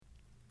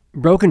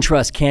Broken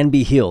trust can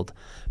be healed,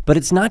 but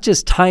it's not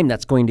just time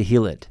that's going to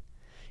heal it.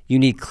 You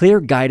need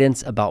clear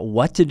guidance about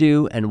what to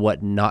do and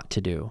what not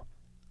to do.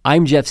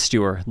 I'm Jeff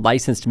Stewart,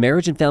 licensed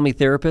marriage and family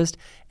therapist,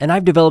 and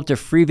I've developed a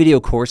free video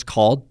course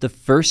called The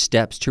First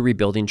Steps to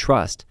Rebuilding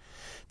Trust.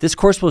 This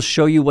course will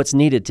show you what's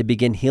needed to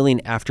begin healing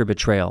after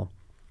betrayal.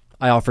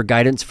 I offer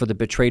guidance for the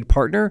betrayed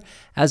partner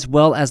as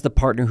well as the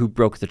partner who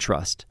broke the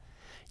trust.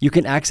 You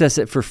can access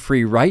it for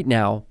free right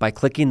now by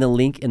clicking the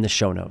link in the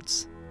show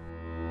notes.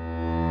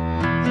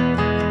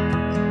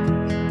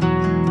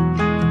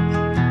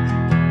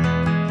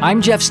 I'm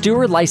Jeff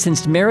Stewart,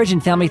 licensed marriage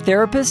and family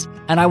therapist,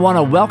 and I want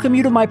to welcome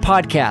you to my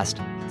podcast,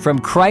 From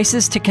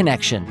Crisis to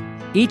Connection.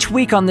 Each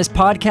week on this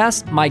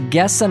podcast, my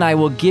guests and I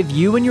will give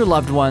you and your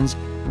loved ones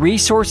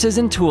resources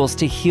and tools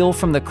to heal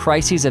from the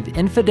crises of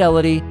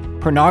infidelity,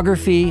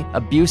 pornography,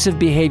 abusive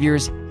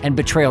behaviors, and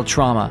betrayal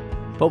trauma.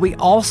 But we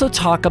also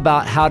talk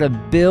about how to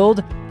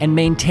build and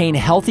maintain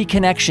healthy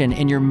connection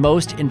in your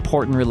most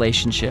important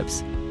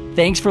relationships.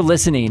 Thanks for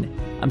listening.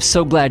 I'm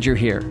so glad you're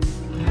here.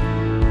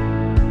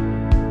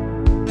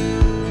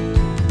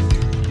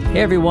 Hey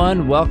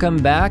everyone,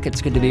 welcome back.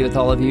 It's good to be with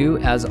all of you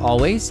as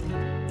always.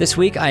 This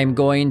week I'm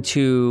going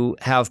to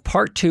have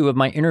part 2 of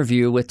my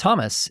interview with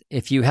Thomas.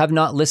 If you have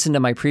not listened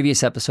to my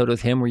previous episode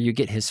with him where you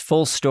get his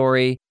full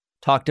story,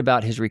 talked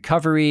about his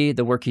recovery,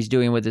 the work he's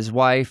doing with his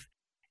wife,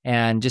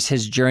 and just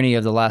his journey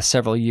of the last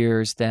several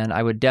years, then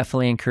I would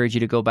definitely encourage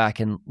you to go back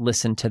and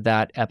listen to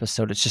that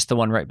episode. It's just the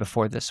one right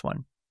before this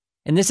one.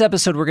 In this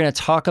episode, we're going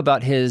to talk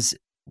about his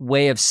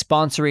way of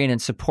sponsoring and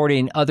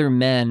supporting other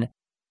men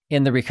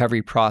in the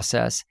recovery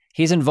process.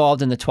 He's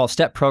involved in the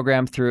 12-step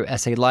program through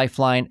SA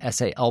Lifeline,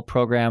 SAL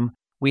program.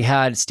 We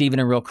had Stephen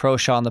and Real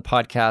Croshaw on the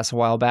podcast a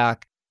while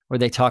back where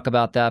they talk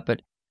about that,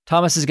 but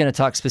Thomas is going to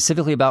talk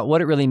specifically about what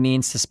it really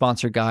means to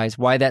sponsor guys,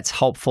 why that's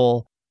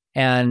helpful,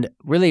 and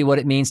really what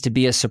it means to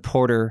be a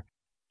supporter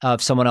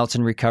of someone else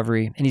in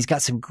recovery. And he's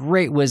got some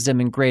great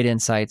wisdom and great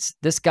insights.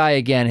 This guy,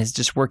 again, is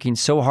just working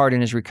so hard in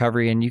his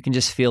recovery, and you can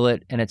just feel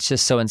it, and it's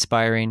just so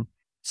inspiring.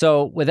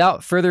 So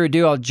without further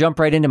ado, I'll jump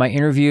right into my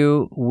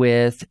interview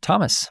with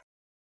Thomas.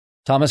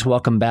 Thomas,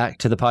 welcome back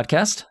to the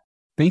podcast.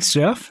 Thanks,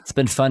 Jeff. It's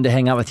been fun to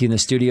hang out with you in the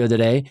studio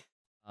today.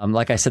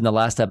 Like I said in the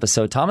last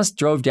episode, Thomas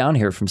drove down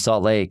here from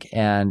Salt Lake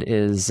and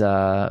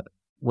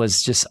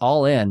was just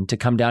all in to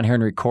come down here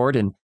and record.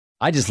 And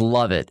I just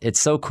love it. It's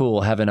so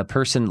cool having a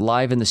person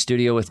live in the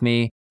studio with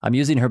me. I'm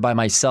using her by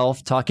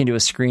myself, talking to a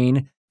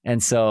screen.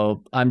 And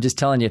so I'm just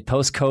telling you,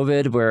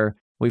 post-COVID, where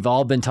we've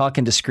all been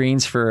talking to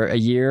screens for a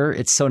year,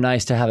 it's so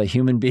nice to have a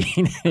human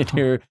being in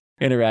here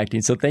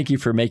interacting. So thank you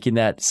for making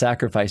that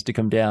sacrifice to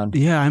come down.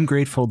 Yeah, I'm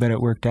grateful that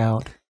it worked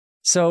out.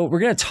 So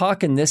we're going to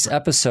talk in this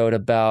episode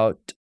about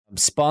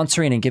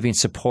sponsoring and giving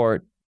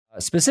support,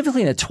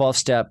 specifically in a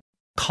 12-step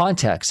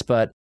context.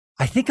 But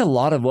I think a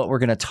lot of what we're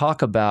going to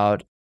talk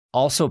about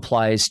also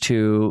applies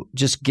to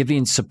just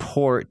giving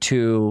support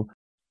to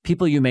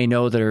people you may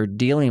know that are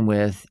dealing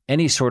with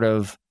any sort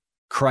of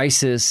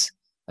crisis,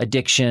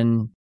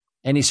 addiction,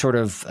 any sort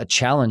of a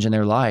challenge in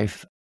their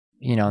life.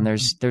 You know, and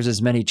there's as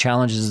many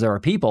challenges as there are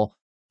people,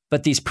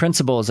 but these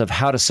principles of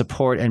how to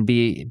support and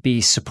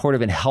be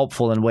supportive and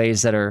helpful in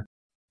ways that are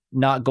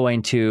not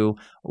going to,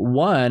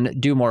 one,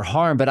 do more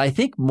harm, but I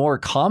think more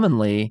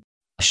commonly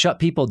shut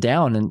people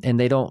down and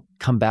they don't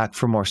come back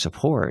for more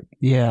support.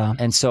 Yeah.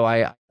 And so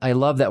I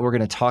love that we're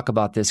going to talk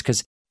about this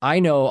because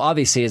I know,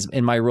 obviously, as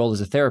in my role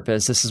as a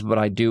therapist, this is what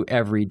I do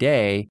every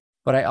day,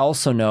 but I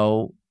also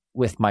know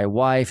with my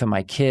wife and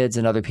my kids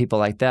and other people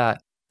like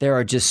that, there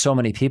are just so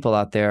many people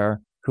out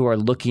there who are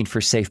looking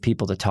for safe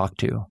people to talk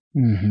to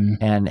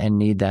and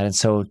need that. And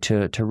so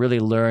to really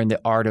learn the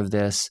art of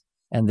this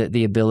and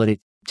the ability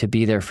to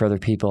be there for other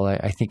people,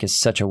 I think is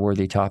such a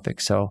worthy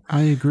topic. So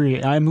I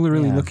agree. I'm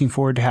really looking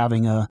forward to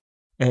having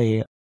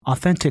a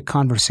authentic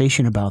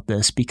conversation about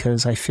this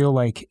because I feel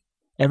like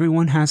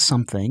everyone has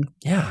something.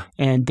 Yeah.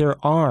 And there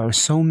are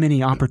so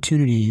many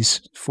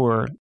opportunities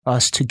for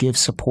us to give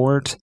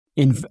support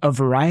in a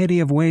variety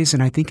of ways.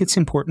 And I think it's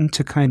important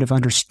to kind of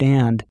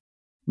understand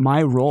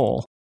my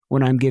role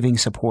when I'm giving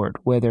support,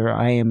 whether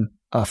I am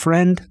a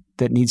friend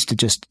that needs to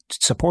just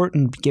support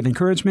and give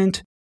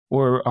encouragement,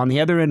 or on the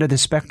other end of the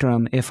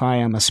spectrum, if I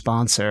am a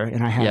sponsor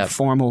and I have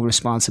formal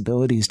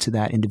responsibilities to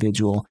that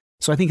individual.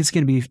 So I think it's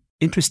going to be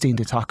interesting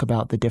to talk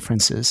about the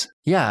differences.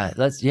 Yeah,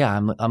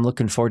 I'm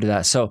looking forward to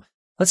that. So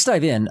let's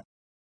dive in.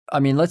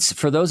 I mean,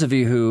 for those of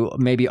you who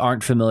maybe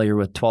aren't familiar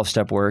with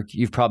 12-step work,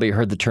 you've probably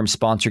heard the term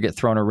sponsor get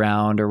thrown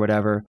around or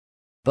whatever,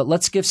 but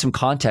let's give some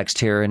context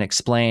here and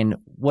explain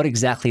what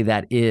exactly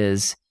that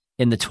is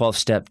in the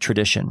 12-step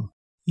tradition.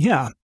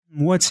 Yeah.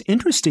 What's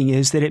interesting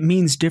is that it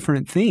means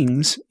different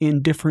things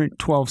in different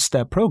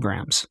 12-step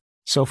programs.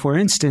 So for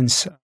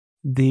instance,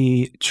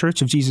 the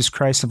Church of Jesus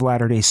Christ of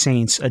Latter-day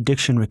Saints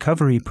Addiction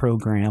Recovery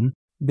Program,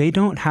 they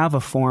don't have a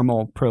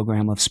formal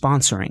program of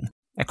sponsoring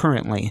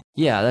currently.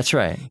 Yeah, that's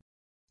right.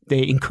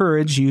 They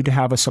encourage you to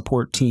have a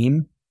support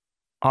team.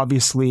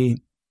 Obviously,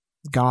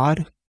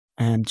 God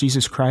and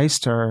Jesus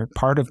Christ are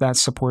part of that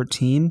support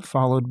team,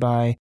 followed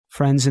by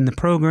friends in the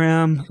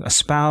program, a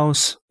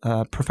spouse,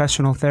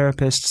 professional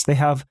therapists.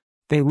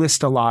 They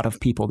list a lot of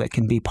people that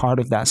can be part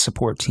of that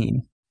support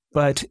team.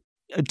 But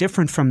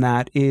different from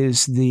that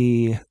is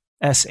the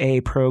SA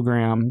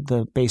program,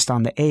 based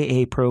on the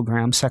AA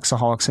program,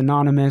 Sexaholics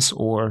Anonymous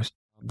or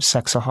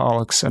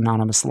Sexaholics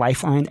Anonymous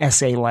Lifeline,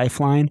 SA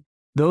Lifeline.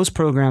 Those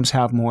programs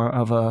have more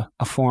of a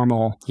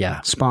formal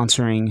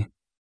sponsoring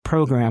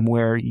program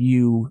where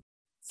you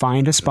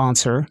find a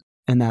sponsor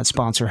and that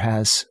sponsor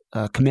has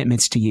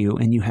commitments to you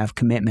and you have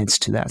commitments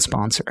to that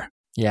sponsor.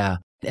 Yeah.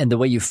 And the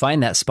way you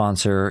find that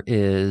sponsor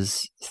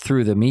is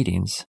through the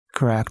meetings.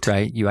 Correct.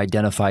 Right? You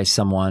identify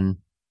someone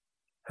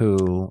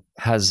who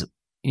has,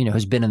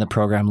 who's been in the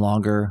program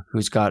longer,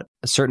 who's got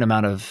a certain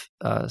amount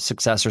of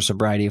success or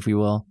sobriety, if we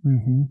will.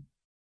 Mm-hmm.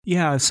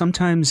 Yeah.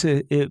 Sometimes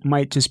it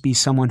might just be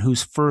someone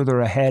who's further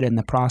ahead in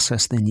the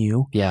process than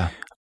you. Yeah.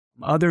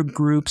 Other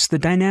groups, the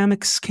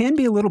dynamics can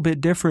be a little bit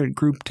different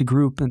group to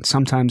group. And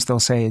sometimes they'll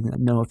say,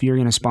 no, if you're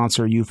going to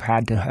sponsor, you've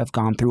had to have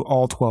gone through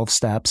all 12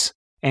 steps.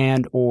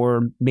 And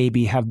or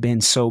maybe have been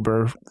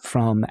sober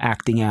from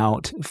acting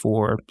out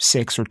for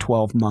 6 or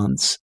 12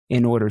 months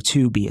in order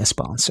to be a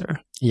sponsor.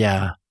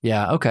 Yeah.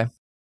 Okay.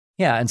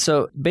 Yeah. And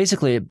so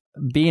basically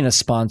being a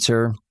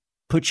sponsor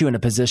puts you in a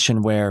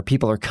position where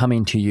people are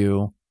coming to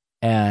you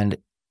and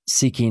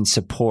seeking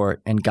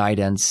support and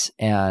guidance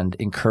and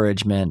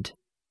encouragement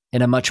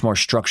in a much more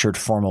structured,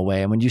 formal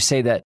way. And when you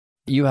say that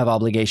you have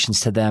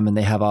obligations to them and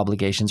they have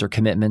obligations or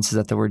commitments, is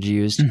that the word you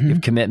used? Mm-hmm. You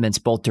have commitments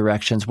both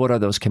directions. What are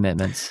those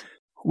commitments?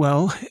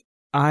 Well,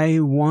 I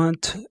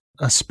want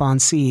a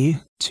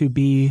sponsee to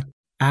be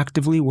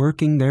actively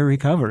working their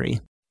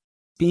recovery.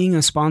 Being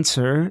a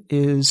sponsor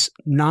is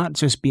not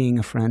just being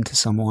a friend to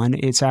someone.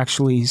 It's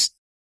actually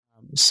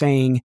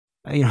saying,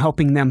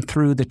 helping them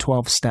through the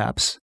 12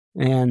 steps.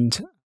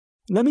 And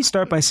let me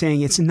start by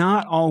saying it's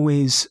not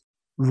always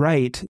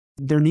right.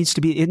 It needs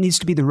to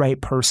be the right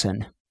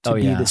person to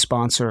be the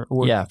sponsor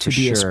or to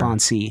be a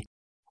sponsee.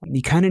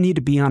 You kind of need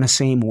to be on the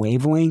same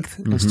wavelength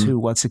as to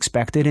what's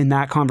expected, and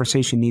that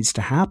conversation needs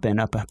to happen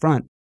up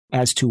front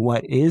as to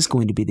what is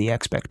going to be the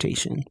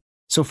expectation.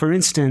 So, for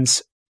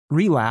instance,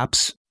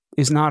 relapse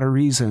is not a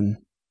reason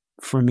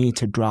for me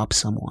to drop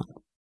someone.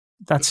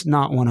 That's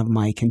not one of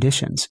my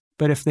conditions.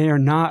 But if they are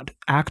not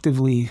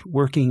actively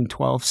working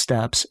 12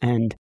 steps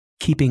and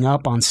keeping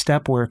up on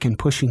step work and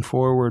pushing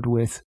forward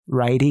with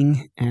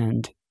writing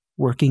and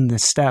working the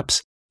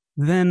steps,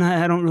 then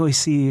I don't really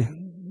see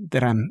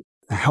that I'm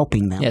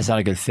helping them. Yeah, it's not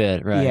a good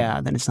fit, right?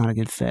 Yeah, then it's not a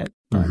good fit.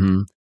 But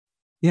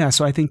yeah,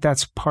 so I think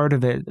that's part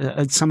of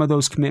it. Some of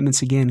those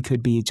commitments, again,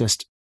 could be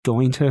just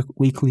going to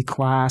weekly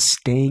class,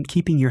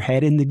 keeping your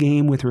head in the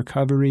game with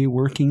recovery,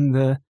 working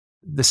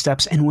the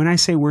steps. And when I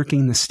say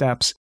working the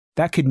steps,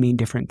 that could mean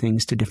different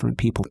things to different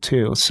people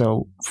too.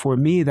 So for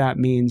me, that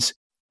means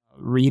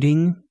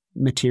reading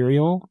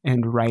material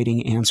and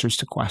writing answers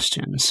to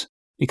questions,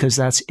 because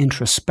that's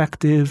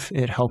introspective.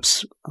 It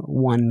helps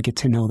one get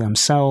to know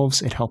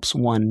themselves. It helps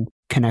one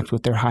connect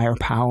with their higher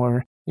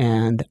power.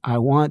 And I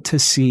want to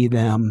see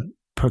them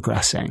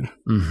progressing.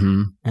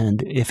 Mm-hmm.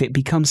 And if it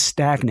becomes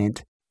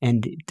stagnant,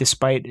 and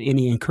despite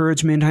any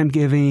encouragement I'm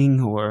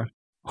giving or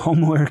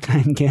homework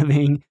I'm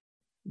giving,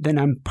 then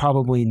I'm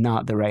probably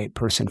not the right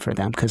person for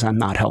them because I'm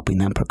not helping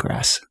them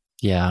progress.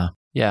 Yeah.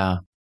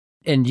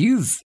 And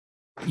you've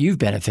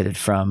benefited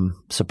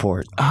from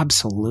support.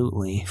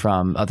 Absolutely.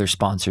 From other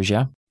sponsors,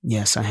 yeah?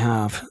 Yes, I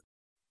have.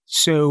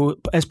 So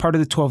as part of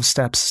the 12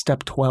 steps,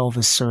 step 12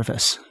 is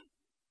service.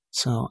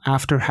 So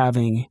after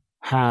having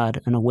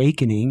had an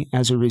awakening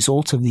as a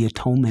result of the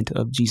atonement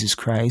of Jesus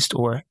Christ,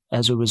 or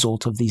as a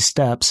result of these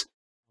steps,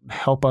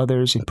 help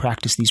others and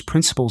practice these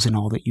principles in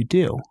all that you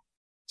do.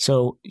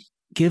 So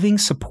giving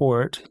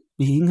support,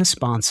 being a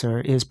sponsor,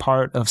 is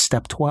part of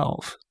step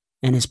 12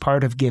 and is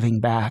part of giving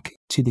back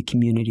to the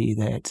community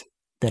that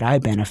I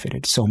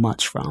benefited so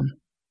much from.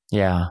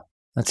 Yeah,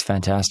 that's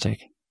fantastic.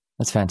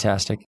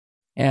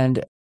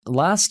 And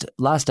last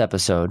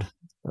episode,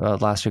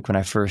 last week when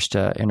I first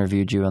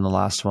interviewed you on the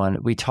last one,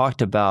 we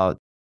talked about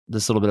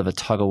this little bit of a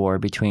tug of war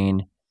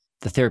between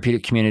the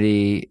therapeutic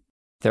community,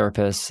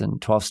 therapists,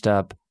 and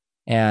 12-step.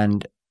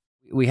 And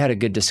we had a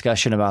good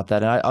discussion about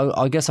that. And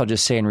I guess I'll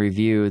just say in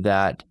review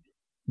that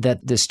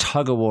this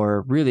tug of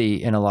war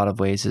really, in a lot of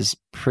ways, is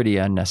pretty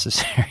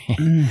unnecessary,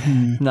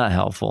 not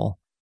helpful,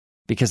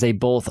 because they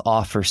both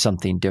offer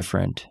something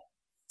different.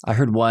 I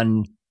heard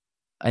one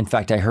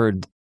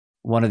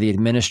of the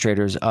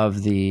administrators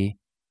of the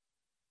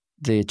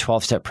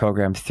 12-step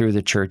program through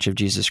the Church of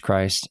Jesus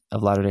Christ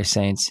of Latter-day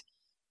Saints.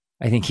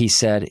 I think he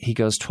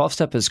goes,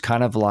 12-step is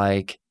kind of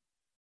like,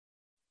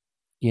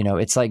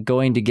 it's like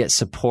going to get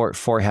support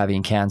for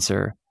having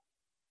cancer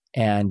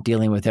and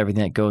dealing with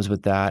everything that goes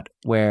with that,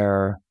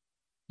 where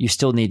you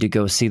still need to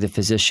go see the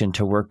physician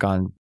to work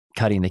on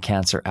cutting the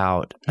cancer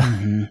out.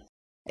 Mm-hmm.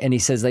 And he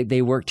says, like,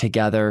 they work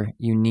together.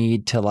 You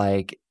need to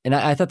and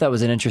I thought that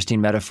was an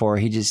interesting metaphor.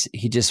 He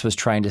just was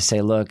trying to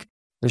say, look,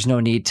 there's no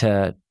need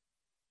to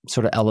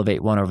sort of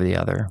elevate one over the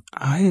other.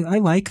 I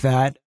like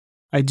that.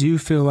 I do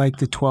feel like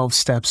the 12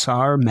 steps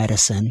are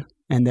medicine,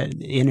 and that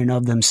in and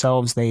of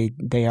themselves,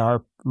 they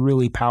are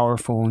really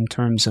powerful in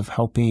terms of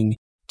helping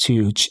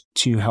to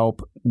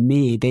help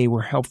me. They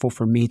were helpful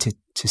for me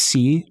to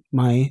see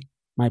my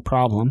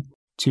problem,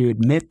 to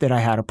admit that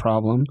I had a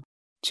problem,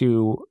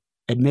 to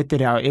admit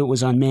that it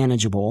was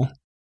unmanageable,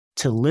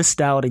 to list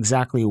out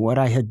exactly what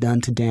I had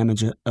done to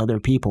damage other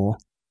people,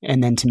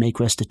 and then to make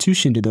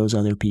restitution to those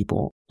other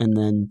people, and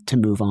then to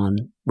move on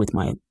with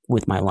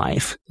my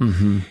life.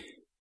 Mm-hmm.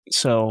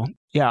 So,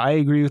 yeah, I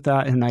agree with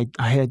that, and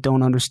I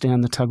don't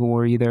understand the tug of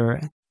war either.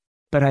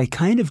 But I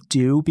kind of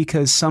do,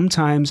 because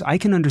sometimes I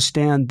can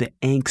understand the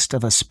angst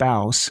of a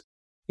spouse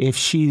if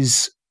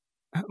she's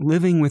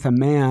living with a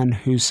man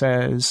who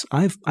says,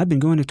 I've been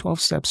going to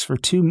 12 steps for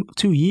two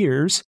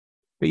years,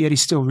 but yet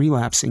he's still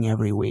relapsing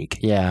every week.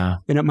 Yeah.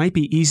 Then it might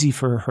be easy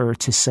for her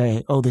to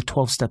say, oh, the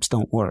 12 steps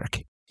don't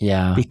work.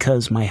 Yeah.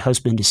 Because my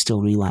husband is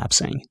still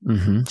relapsing.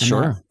 Mm-hmm.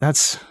 Sure.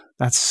 That's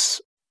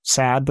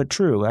sad, but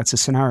true. That's a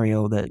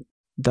scenario that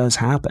does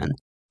happen.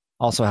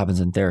 Also happens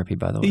in therapy,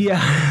 by the way.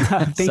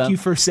 Yeah. Thank you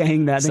for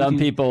saying that. Some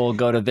people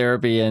go to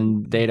therapy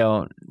and they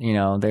don't,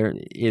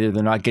 they're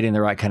not getting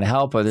the right kind of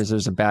help, or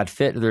there's a bad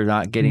fit, or they're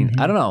not getting,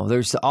 Mm-hmm. I don't know.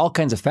 There's all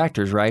kinds of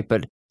factors, right?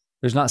 But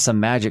there's not some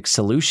magic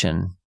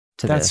solution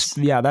to this.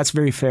 Yeah, that's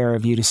very fair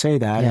of you to say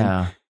that.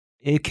 Yeah. And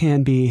it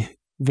can be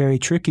very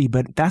tricky,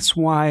 but that's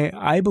why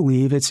I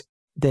believe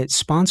that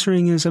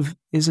sponsoring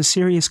is a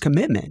serious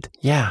commitment.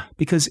 Yeah.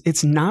 Because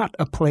it's not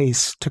a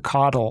place to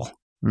coddle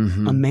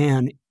Mm-hmm. a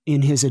man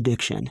in his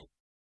addiction.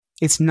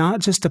 It's not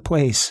just a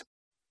place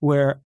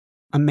where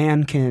a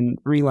man can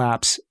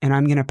relapse and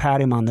I'm going to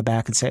pat him on the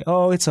back and say,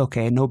 oh, it's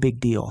okay, no big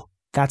deal.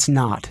 That's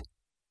not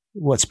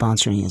what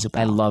sponsoring is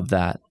about. I love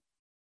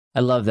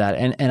that.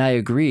 And I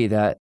agree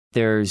that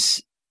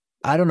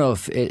I don't know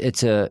if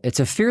it's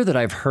a fear that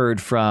I've heard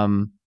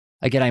from,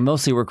 again, I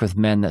mostly work with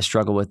men that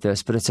struggle with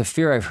this, but it's a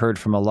fear I've heard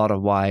from a lot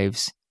of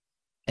wives.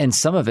 And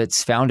some of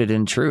it's founded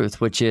in truth,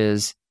 which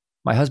is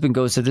my husband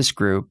goes to this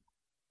group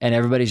and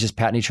everybody's just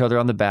patting each other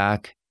on the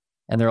back.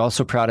 And they're all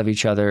so proud of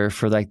each other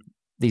for like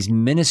these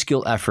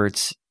minuscule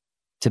efforts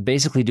to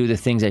basically do the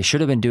things they should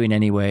have been doing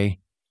anyway.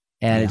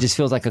 And it just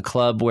feels like a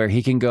club where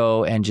he can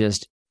go and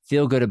just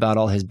feel good about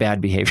all his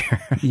bad behavior.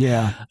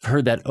 Yeah. I've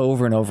heard that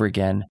over and over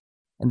again.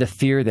 And the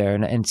fear there.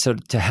 And so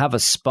to have a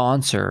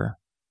sponsor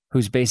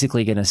who's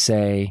basically going to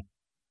say,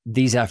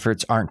 these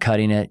efforts aren't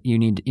cutting it. You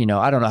need,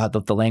 I don't know how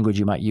the language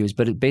you might use,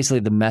 but basically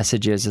the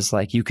message is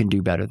like, you can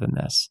do better than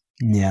this.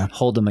 Yeah.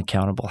 Hold them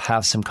accountable.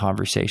 Have some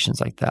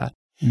conversations like that.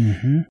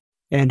 Mm-hmm.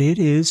 And it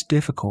is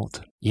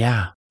difficult.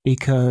 Yeah.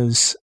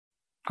 Because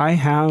I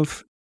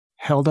have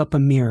held up a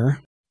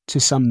mirror to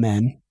some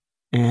men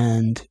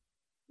and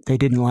they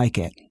didn't like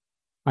it.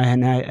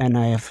 And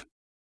I have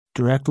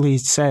directly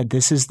said,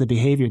 this is the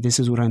behavior, this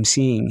is what I'm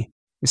seeing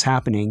is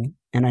happening,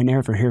 and I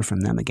never hear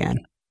from them again.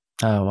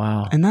 Oh,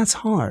 wow. And that's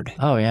hard.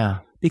 Oh, yeah.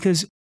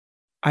 Because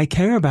I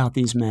care about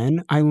these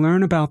men. I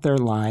learn about their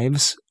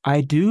lives.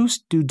 I do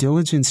due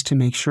diligence to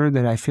make sure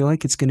that I feel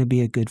like it's going to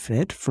be a good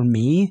fit for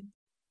me.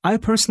 I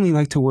personally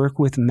like to work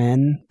with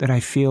men that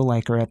I feel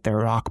like are at their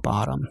rock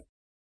bottom.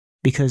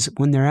 Because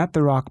when they're at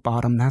the rock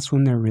bottom, that's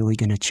when they're really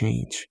going to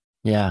change.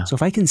 Yeah. So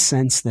if I can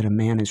sense that a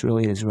man is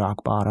really at his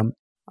rock bottom,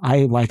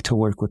 I like to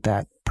work with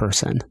that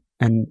person.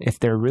 And if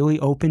they're really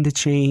open to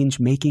change,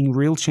 making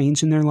real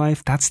change in their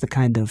life, that's the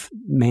kind of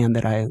man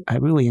that I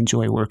really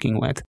enjoy working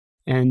with.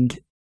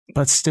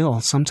 But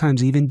still,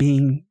 sometimes even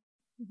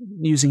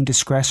using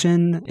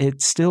discretion,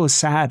 it still is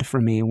sad for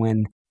me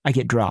when I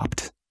get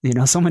dropped.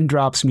 Someone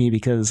drops me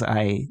because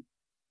I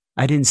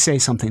didn't say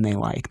something they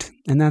liked.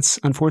 And that's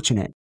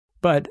unfortunate.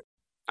 But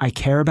I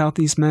care about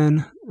these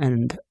men,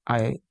 and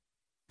I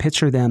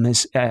picture them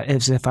as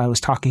if I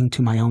was talking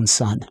to my own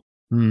son.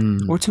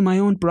 Or to my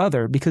own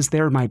brother, because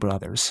they're my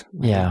brothers.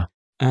 Yeah.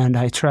 And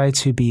I try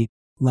to be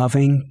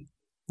loving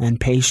and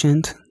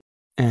patient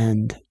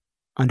and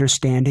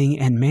understanding.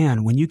 And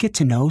man, when you get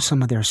to know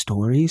some of their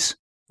stories,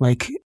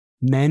 like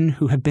men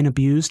who have been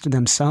abused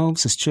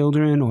themselves as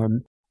children,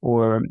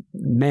 or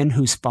men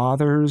whose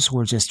fathers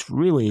were just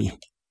really,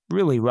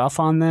 really rough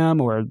on them,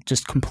 or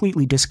just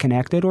completely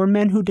disconnected, or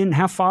men who didn't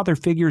have father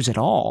figures at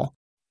all,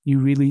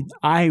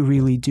 I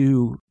really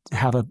do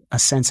have a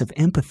sense of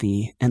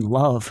empathy and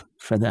love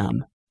for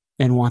them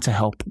and want to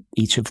help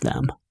each of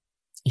them.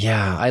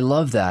 Yeah, I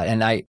love that.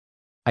 And I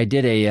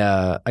did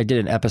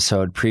an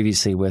episode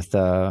previously with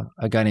a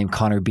guy named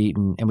Connor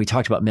Beaton, and we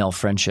talked about male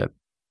friendship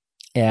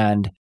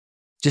and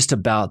just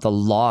about the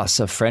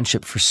loss of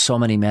friendship for so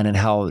many men and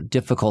how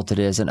difficult it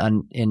is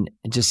and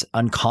just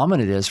uncommon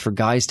it is for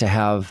guys to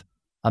have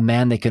a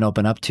man they can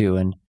open up to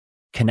and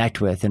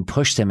connect with and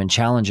push them and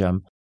challenge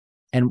them.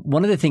 And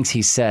one of the things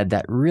he said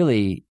that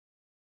really,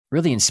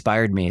 really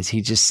inspired me is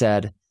he just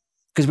said,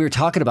 because we were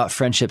talking about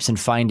friendships and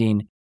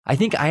finding, I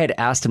think I had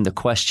asked him the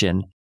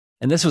question,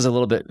 and this was a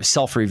little bit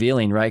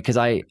self-revealing, right? Because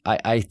I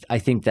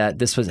think that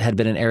this had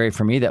been an area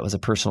for me that was a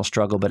personal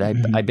struggle, but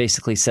I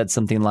basically said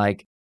something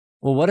like,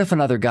 well, what if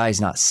another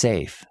guy's not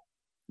safe?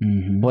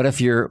 Mm-hmm. What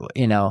if you're,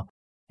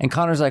 and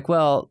Connor's like,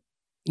 well,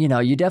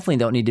 you definitely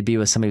don't need to be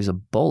with somebody who's a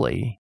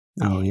bully.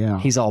 Oh, yeah.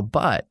 He's all,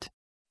 but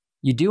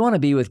you do want to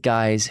be with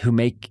guys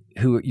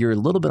who you're a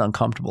little bit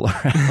uncomfortable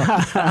around.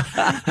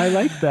 I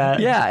like that.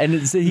 Yeah.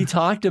 And so he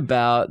talked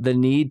about the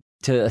need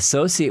to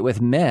associate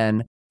with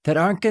men that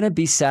aren't going to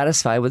be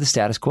satisfied with the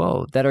status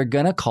quo, that are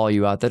going to call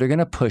you out, that are going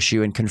to push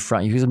you and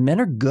confront you, because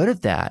men are good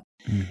at that.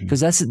 Because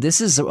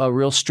this is a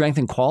real strength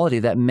and quality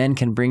that men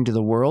can bring to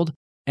the world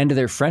and to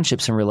their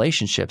friendships and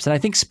relationships. And I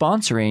think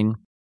sponsoring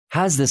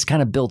has this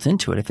kind of built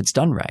into it if it's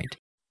done right.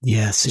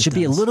 Yes, it should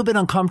be a little bit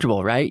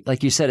uncomfortable, right?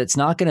 Like you said, it's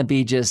not going to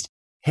be just,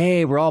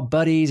 hey, we're all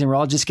buddies and we're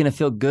all just going to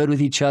feel good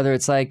with each other.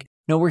 It's like,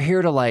 no, we're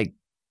here to like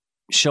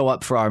show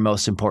up for our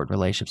most important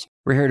relationships.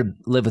 We're here to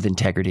live with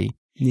integrity.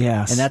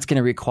 Yes. And that's going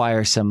to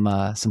require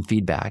some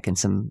feedback and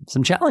some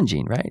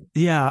challenging, right?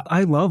 Yeah,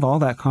 I love all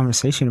that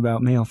conversation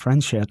about male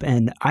friendship.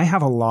 And I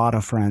have a lot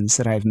of friends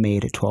that I've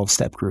made at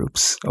 12-step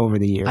groups over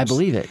the years. I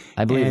believe it.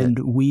 And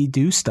we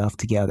do stuff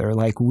together.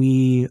 Like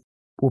we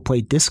will play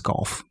disc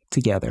golf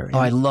together. Oh,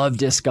 I love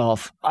disc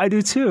golf. I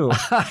do too.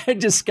 I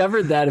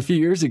discovered that a few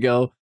years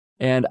ago,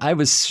 and I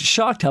was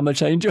shocked how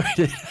much I enjoyed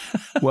it.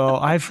 Well,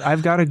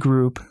 I've got a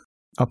group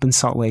up in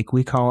Salt Lake.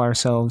 We call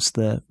ourselves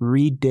the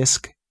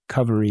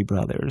Rediscovery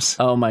Brothers.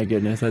 Oh my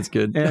goodness, that's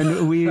good.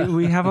 And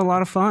we have a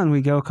lot of fun.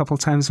 We go a couple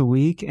times a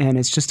week, and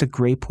it's just a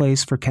great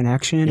place for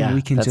connection. Yeah, and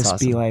we can just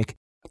awesome. be like,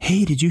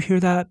 hey, did you hear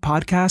that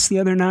podcast the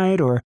other night?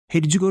 Or,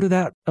 hey, did you go to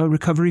that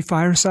recovery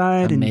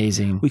fireside?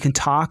 Amazing. And we can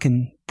talk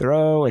and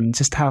throw and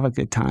just have a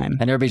good time.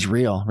 And everybody's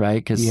real,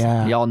 right? Because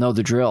y'all know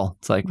the drill.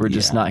 It's like we're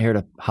just not here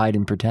to hide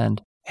and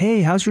pretend.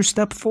 Hey, how's your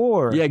step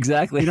 4? Yeah,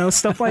 exactly. You know,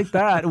 stuff like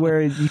that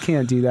where you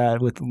can't do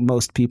that with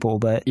most people.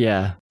 But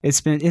yeah,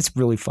 it's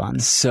really fun.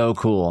 So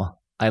cool.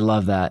 I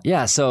love that.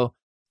 Yeah. So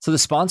the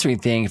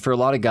sponsoring thing for a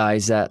lot of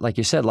guys that, like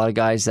you said, a lot of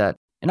guys that,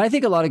 and I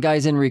think a lot of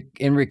guys in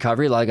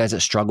recovery, a lot of guys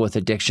that struggle with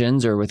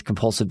addictions or with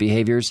compulsive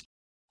behaviors,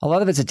 a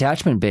lot of it's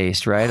attachment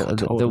based, right?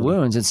 Totally. The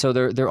wounds. And so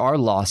there are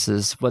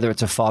losses, whether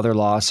it's a father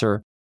loss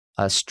or,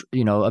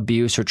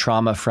 abuse or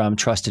trauma from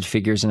trusted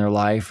figures in their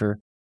life or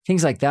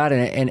things like that.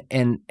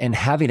 And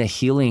having a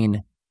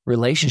healing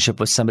relationship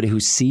with somebody who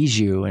sees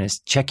you and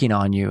is checking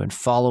on you and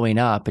following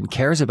up and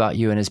cares about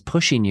you and is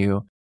pushing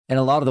you in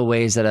a lot of the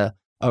ways that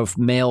a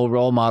male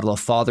role model, a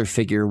father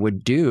figure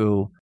would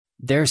do,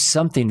 there's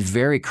something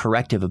very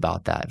corrective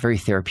about that, very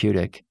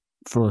therapeutic.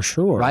 For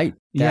sure. Right?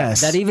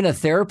 Yes. That even a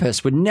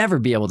therapist would never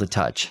be able to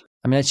touch.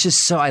 I mean, it's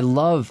just so, I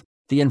love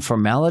the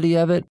informality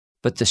of it,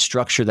 but the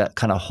structure that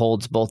kind of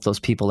holds both those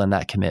people in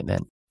that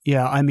commitment.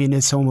 Yeah, I mean,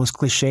 it's almost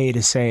cliche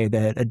to say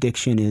that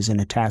addiction is an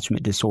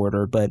attachment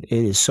disorder, but it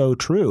is so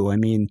true. I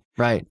mean,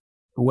 right.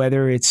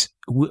 Whether it's,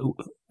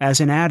 as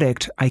an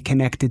addict, I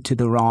connected to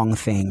the wrong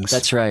things.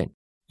 That's right.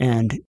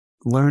 And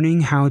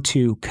learning how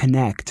to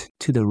connect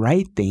to the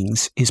right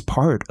things is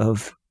part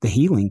of the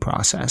healing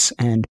process.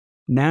 And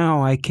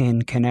now I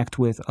can connect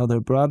with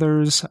other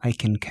brothers, I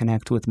can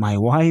connect with my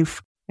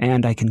wife,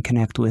 and I can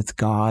connect with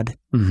God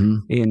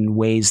in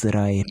ways that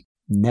I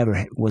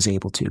never was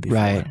able to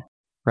before.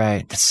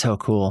 Right. That's so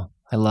cool.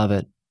 I love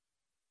it.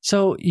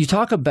 So you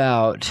talk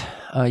about,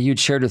 you'd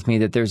shared with me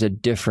that there's a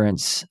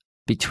difference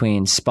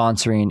between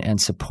sponsoring and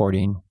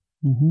supporting.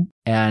 Mm-hmm.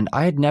 And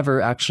I had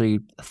never actually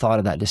thought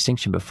of that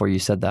distinction before you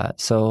said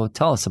that. So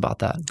tell us about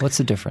that. What's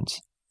the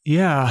difference?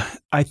 Yeah,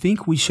 I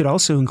think we should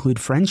also include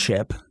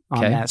friendship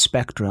on that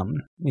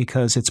spectrum,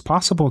 because it's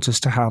possible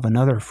just to have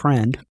another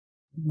friend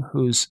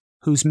who's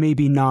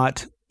maybe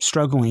not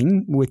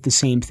struggling with the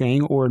same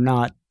thing or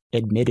not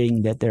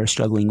admitting that they're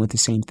struggling with the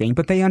same thing,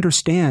 but they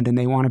understand and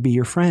they want to be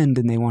your friend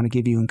and they want to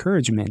give you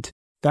encouragement.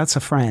 That's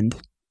a friend.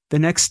 The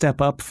next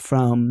step up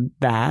from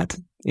that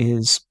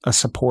is a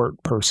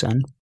support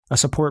person. A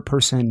support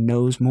person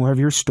knows more of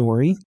your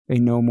story. They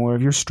know more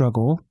of your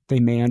struggle. They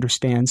may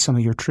understand some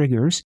of your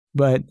triggers,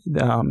 but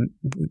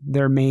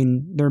their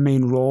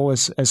main role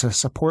as a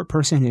support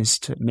person is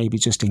to maybe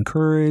just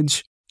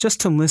encourage, just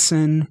to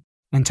listen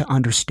and to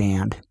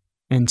understand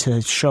and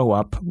to show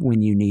up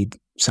when you need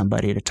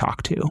somebody to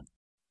talk to.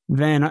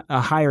 Then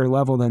a higher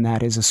level than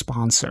that is a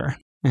sponsor.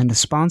 And a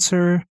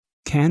sponsor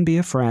can be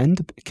a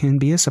friend, can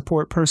be a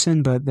support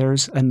person, but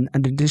there's an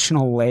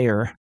additional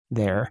layer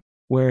there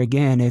where,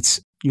 again,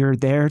 you're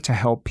there to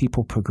help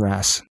people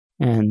progress.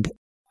 And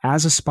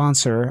as a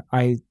sponsor,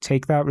 I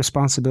take that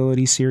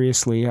responsibility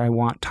seriously. I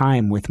want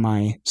time with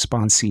my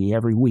sponsee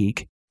every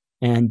week.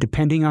 And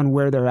depending on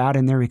where they're at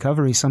in their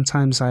recovery,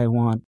 sometimes I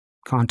want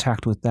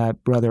contact with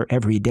that brother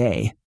every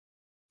day.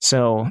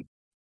 So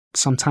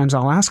sometimes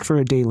I'll ask for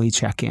a daily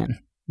check-in.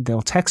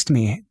 They'll text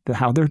me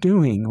how they're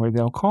doing, or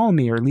they'll call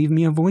me or leave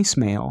me a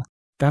voicemail.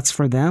 That's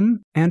for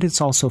them, and it's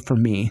also for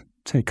me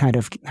to kind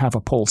of have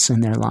a pulse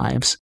in their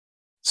lives.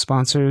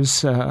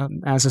 Sponsors,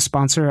 as a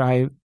sponsor,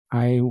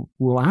 I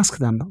will ask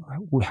them,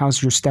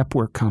 how's your step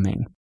work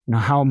coming? You know,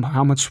 how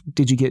much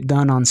did you get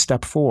done on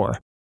step 4?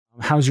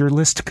 How's your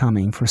list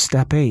coming for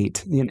step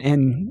 8?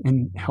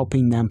 And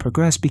helping them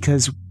progress,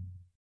 because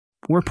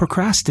we're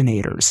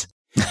procrastinators.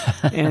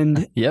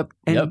 And Yep.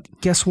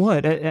 Guess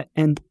what?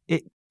 And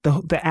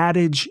the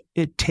adage,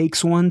 it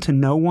takes one to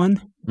know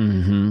one,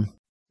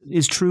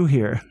 is true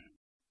here.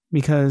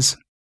 because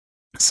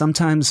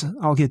sometimes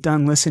I'll get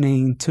done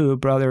listening to a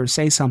brother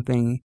say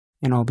something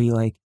and I'll be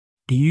like,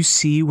 do you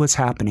see what's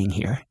happening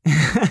here?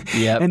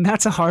 Yep. And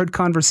that's a hard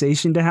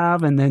conversation to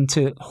have. And then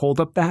to hold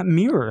up that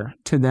mirror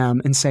to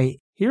them and say,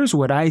 here's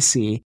what I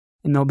see.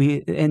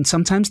 And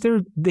sometimes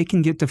they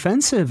can get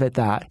defensive at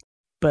that.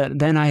 But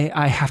then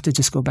I have to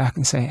just go back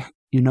and say,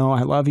 I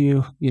love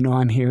you.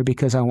 I'm here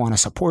because I want to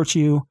support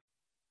you.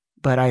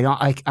 But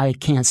I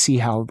can't see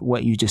how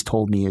what you just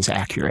told me is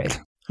accurate.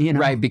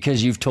 Right,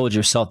 because you've told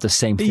yourself the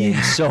same thing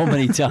so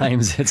many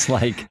times. It's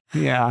like,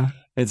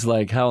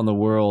 how in the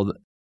world,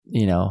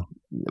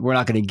 we're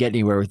not going to get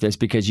anywhere with this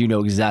because you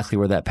know exactly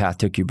where that path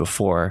took you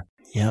before.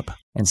 Yep.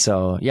 And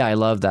so, I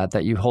love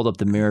that you hold up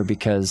the mirror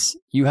because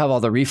you have all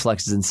the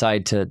reflexes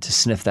inside to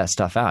sniff that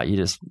stuff out.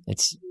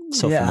 It's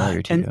so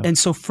familiar to you. And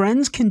so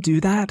friends can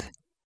do that.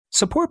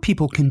 Support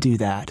people can do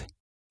that.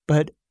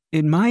 But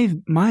in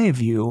my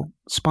view,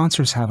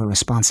 sponsors have a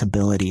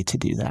responsibility to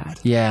do that.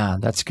 Yeah,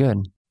 that's good.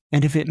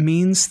 And if it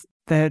means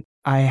that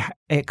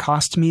it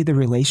costs me the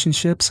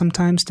relationship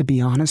sometimes to be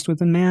honest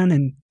with a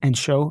man and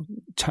show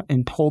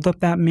and hold up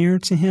that mirror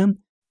to him,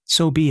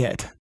 so be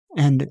it.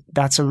 And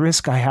that's a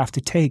risk I have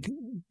to take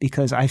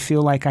because I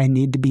feel like I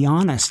need to be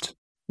honest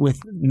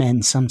with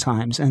men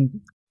sometimes.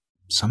 And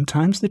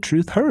sometimes the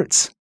truth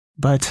hurts.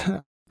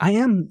 But I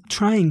am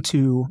trying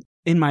to,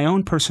 in my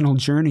own personal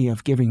journey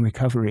of giving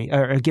recovery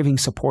or giving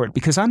support,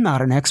 because I'm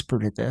not an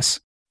expert at this.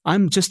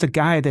 I'm just a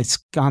guy that's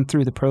gone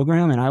through the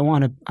program and I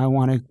want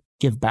to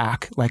give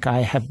back like I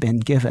have been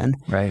given.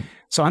 Right.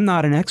 So I'm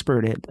not an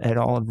expert at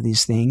all of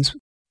these things.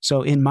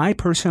 So in my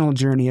personal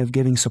journey of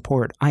giving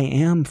support, I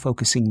am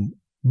focusing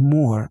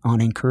more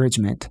on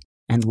encouragement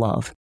and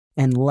love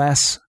and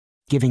less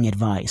giving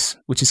advice,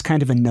 which is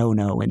kind of a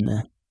no-no in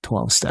the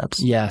 12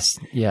 steps. Yes.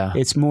 Yeah.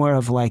 It's more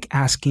of like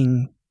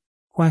asking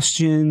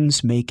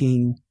questions,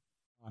 making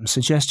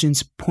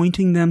suggestions,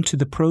 pointing them to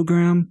the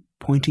program,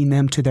 pointing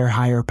them to their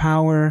higher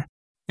power,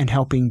 and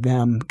helping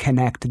them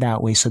connect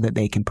that way so that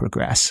they can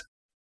progress.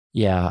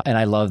 Yeah. And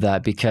I love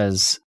that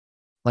because,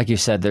 like you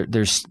said,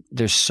 there's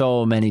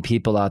so many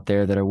people out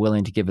there that are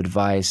willing to give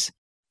advice.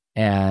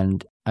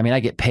 And I mean, I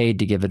get paid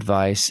to give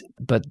advice,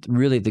 but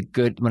really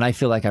when I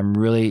feel like I'm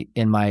really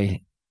in my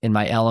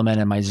element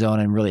and my zone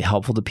and really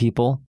helpful to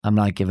people, I'm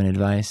not giving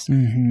advice.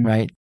 Mm-hmm.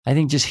 Right. I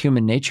think just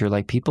human nature,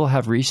 like people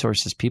have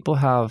resources, people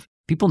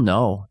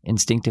know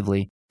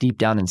instinctively deep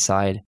down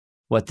inside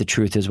what the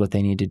truth is, what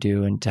they need to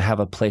do. And to have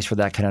a place where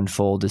that can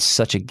unfold is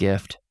such a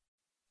gift.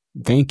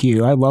 Thank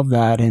you. I love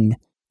that. And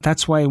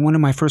that's why one of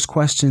my first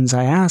questions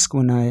I ask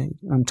when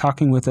I'm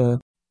talking with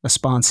a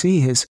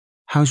sponsee is,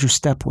 how's your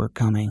step work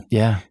coming?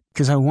 Yeah.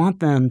 Because I want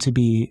them to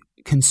be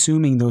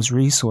consuming those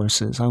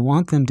resources. I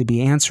want them to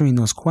be answering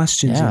those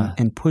questions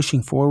and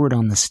pushing forward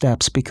on the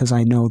steps because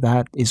I know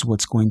that is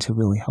what's going to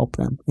really help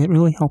them. It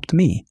really helped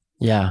me.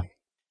 Yeah.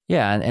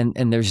 Yeah.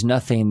 And there's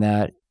nothing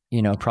that,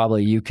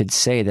 probably you could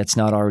say that's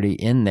not already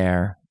in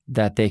there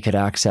that they could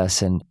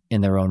access in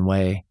their own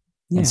way.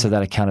 Yeah. And so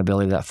that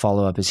accountability, that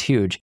follow-up is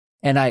huge.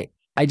 And I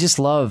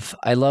love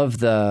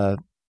the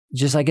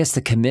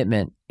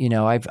commitment.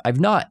 I've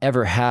not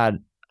ever had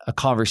a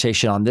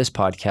conversation on this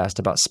podcast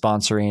about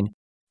sponsoring.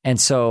 And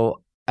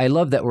so I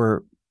love that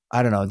we're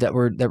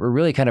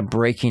really kind of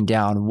breaking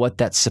down what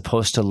that's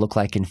supposed to look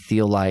like and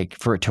feel like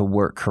for it to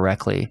work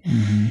correctly.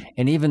 Mm-hmm.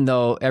 And even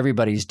though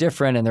everybody's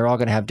different and they're all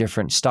going to have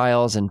different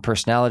styles and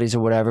personalities or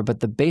whatever, but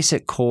the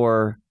basic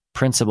core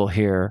principle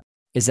here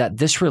is that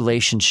this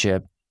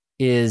relationship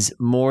is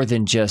more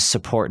than just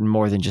support and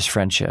more than just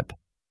friendship.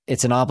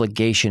 It's an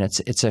obligation.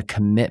 It's a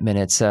commitment.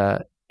 It's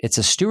a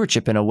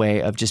stewardship in a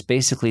way of just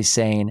basically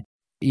saying,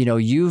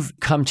 you've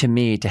come to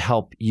me to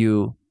help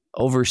you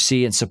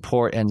oversee and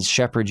support and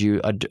shepherd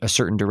you a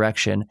certain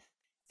direction.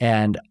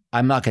 And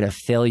I'm not going to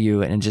fail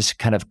you and just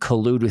kind of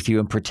collude with you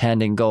and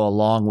pretend and go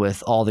along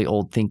with all the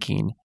old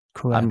thinking.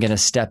 Correct. I'm going to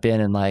step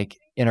in and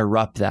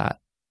interrupt that.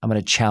 I'm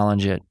going to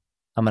challenge it.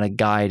 I'm going to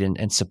guide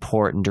and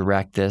support and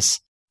direct this,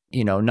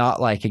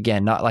 not like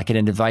an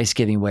advice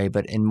giving way,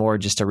 but in more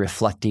just a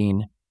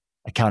reflecting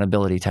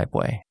accountability type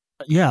way.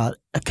 Yeah.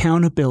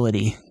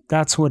 Accountability.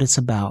 That's what it's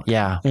about.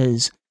 Yeah.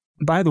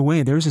 By the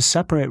way, there's a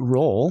separate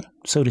role,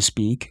 so to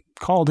speak,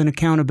 called an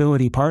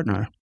accountability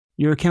partner.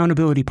 Your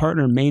accountability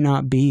partner may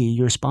not be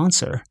your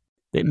sponsor.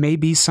 It may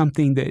be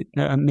something that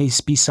may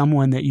be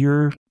someone that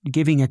you're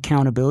giving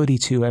accountability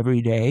to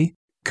every day.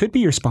 Could be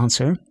your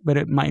sponsor, but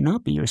it might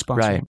not be your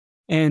sponsor. Right.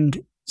 And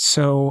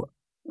so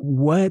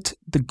what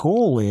the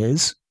goal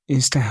is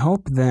to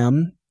help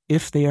them,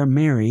 if they are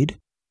married,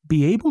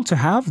 be able to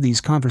have these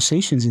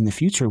conversations in the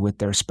future with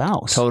their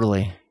spouse.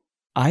 Totally.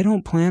 I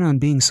don't plan on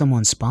being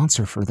someone's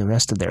sponsor for the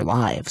rest of their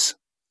lives.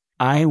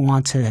 I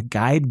want to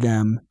guide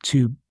them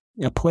to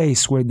a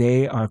place where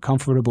they are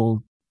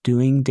comfortable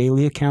doing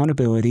daily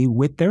accountability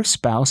with their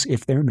spouse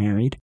if they're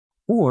married,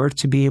 or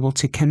to be able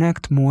to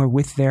connect more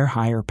with their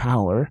higher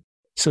power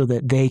so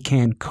that they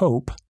can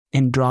cope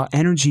and draw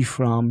energy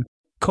from,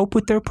 cope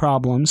with their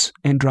problems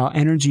and draw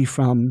energy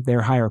from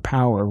their higher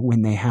power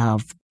when they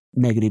have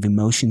negative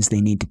emotions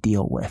they need to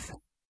deal with.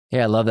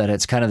 Yeah, I love that.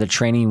 It's kind of the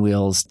training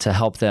wheels to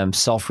help them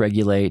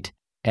self-regulate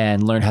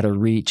and learn how to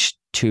reach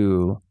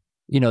to,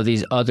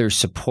 these other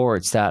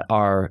supports that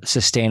are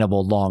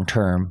sustainable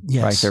long-term,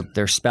 Yes. right?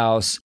 Their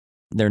spouse,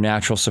 their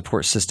natural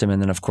support system,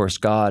 and then of course,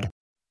 God.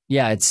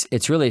 Yeah,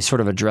 it's really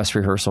sort of a dress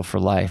rehearsal for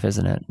life,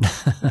 isn't it?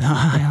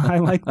 I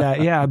like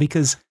that. Yeah,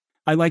 because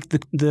I like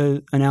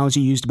the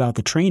analogy used about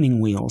the training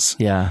wheels.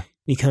 Yeah.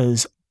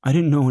 Because I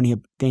didn't know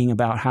anything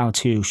about how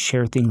to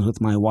share things with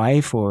my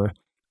wife, or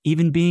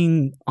even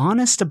being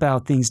honest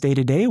about things day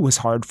to day was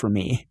hard for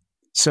me.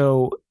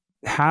 So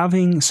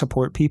having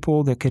support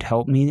people that could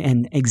help me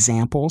and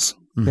examples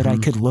that I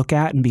could look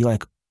at and be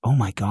like, oh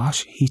my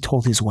gosh, he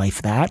told his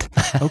wife that.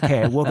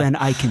 Okay, well then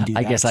I can do that.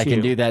 I guess I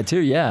can do that too.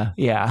 Yeah.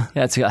 Yeah.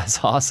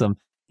 That's awesome.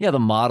 Yeah, the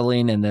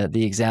modeling and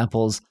the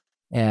examples.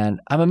 And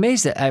I'm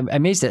amazed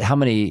at how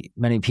many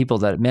people,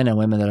 that men and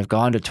women that have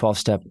gone to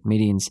 12-step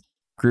meetings,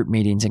 group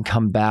meetings, and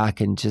come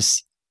back and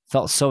just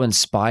felt so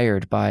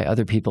inspired by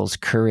other people's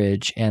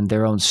courage and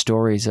their own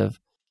stories of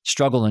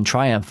struggle and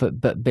triumph,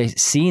 but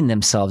seeing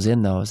themselves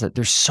in those, that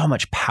there's so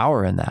much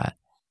power in that.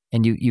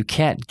 And you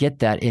can't get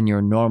that in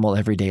your normal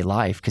everyday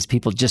life because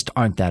people just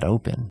aren't that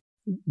open.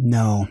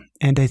 No,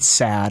 and it's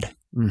sad.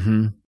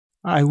 Mm-hmm.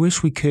 I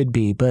wish we could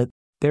be, but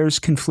there's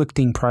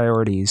conflicting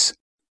priorities.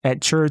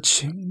 At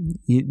church,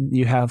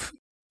 you have,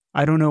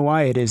 I don't know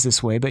why it is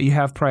this way, but you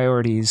have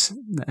priorities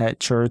at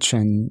church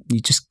and you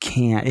just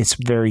can't. It's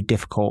very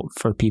difficult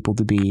for people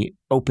to be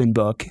open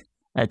book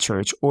at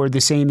church, or the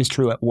same is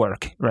true at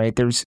work, right?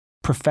 There's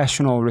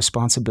professional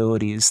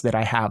responsibilities that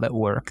I have at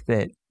work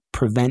that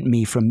prevent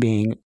me from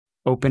being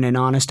open and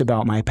honest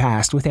about my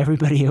past with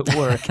everybody at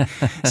work.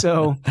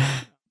 So,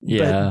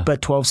 yeah.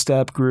 But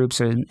 12-step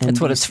groups and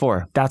that's what it's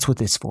for. That's what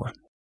it's for.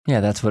 Yeah,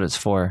 that's what it's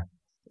for.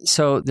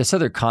 So this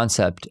other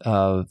concept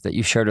that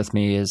you shared with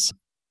me is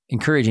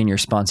encouraging your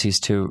sponsees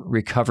to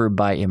recover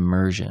by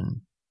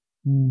immersion.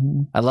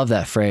 Mm-hmm. I love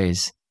that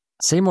phrase.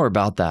 Say more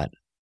about that,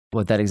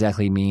 what that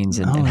exactly means,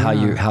 and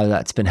how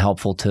that's been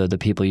helpful to the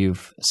people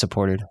you've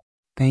supported.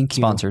 Thank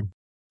you. Sponsored.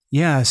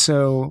 Yeah,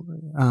 so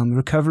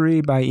recovery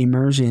by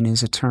immersion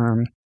is a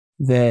term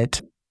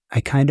that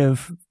I kind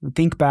of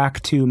think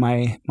back to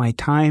my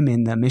time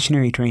in the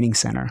missionary training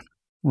center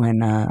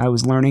when I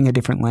was learning a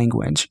different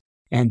language.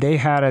 And they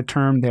had a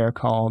term there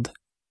called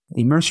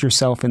immerse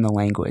yourself in the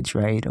language,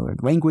 right? Or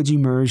language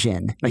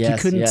immersion. Like you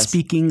couldn't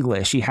speak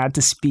English, you had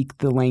to speak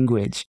the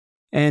language.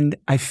 And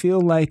I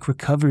feel like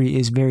recovery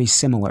is very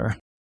similar.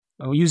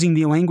 Using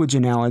the language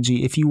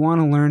analogy, if you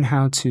want to learn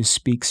how to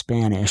speak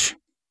Spanish,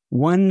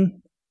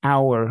 1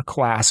 hour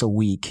class a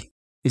week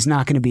is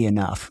not going to be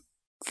enough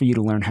for you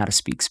to learn how to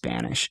speak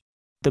Spanish.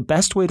 The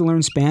best way to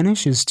learn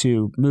Spanish is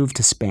to move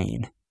to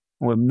Spain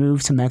or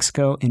move to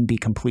Mexico and be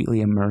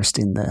completely immersed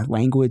in the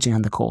language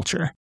and the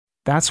culture.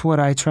 That's what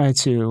I try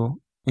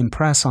to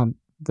impress on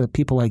the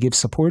people I give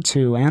support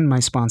to and my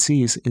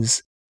sponsees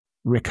is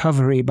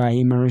recovery by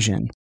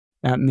immersion.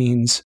 That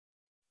means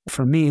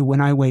for me, when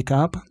I wake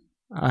up,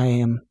 I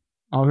am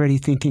already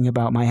thinking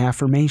about my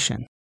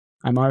affirmation.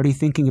 I'm already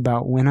thinking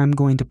about when I'm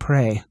going to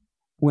pray.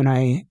 When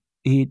I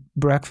eat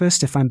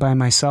breakfast, if I'm by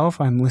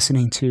myself, I'm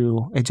listening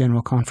to a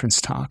general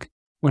conference talk.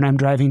 When I'm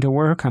driving to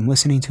work, I'm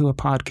listening to a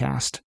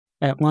podcast.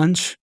 At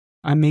lunch,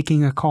 I'm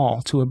making a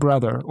call to a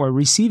brother or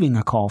receiving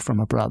a call from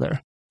a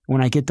brother.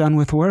 When I get done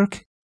with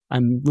work,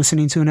 I'm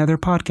listening to another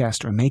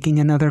podcast or making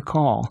another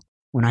call.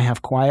 When I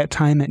have quiet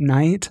time at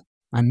night,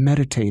 I'm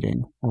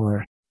meditating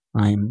or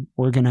I'm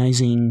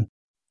organizing,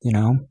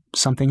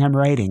 something I'm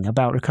writing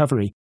about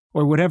recovery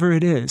or whatever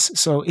it is.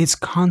 So it's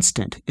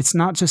constant. It's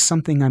not just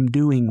something I'm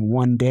doing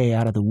 1 day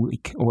out of the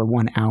week or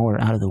 1 hour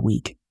out of the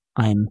week.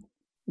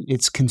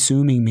 It's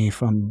consuming me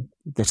from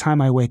the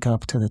time I wake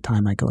up to the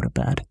time I go to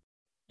bed.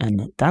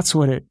 And that's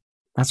what it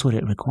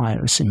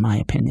requires, in my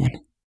opinion.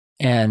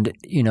 And,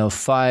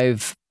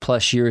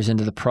 5+ years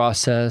into the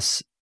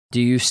process,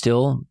 do you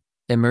still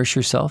immerse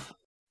yourself?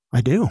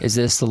 I do. Is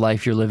this the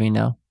life you're living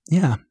now?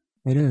 Yeah,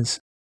 it is.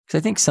 Because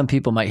I think some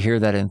people might hear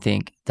that and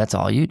think, that's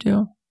all you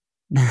do?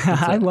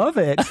 I love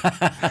it.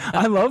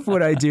 I love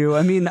what I do.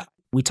 I mean,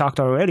 we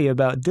talked already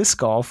about disc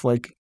golf,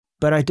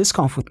 but I disc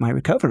golf with my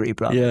recovery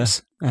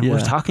brothers. Yeah. And we're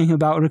talking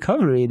about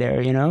recovery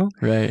there,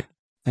 Right.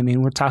 I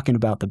mean, we're talking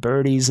about the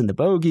birdies and the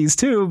bogeys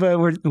too, but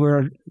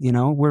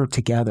we're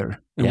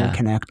together and we're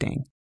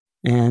connecting.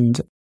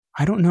 And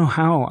I don't know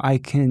how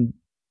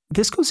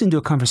this goes into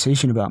a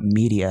conversation about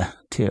media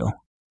too.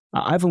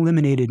 I've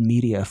eliminated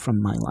media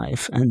from my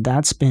life, and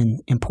that's been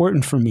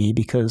important for me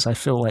because I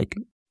feel like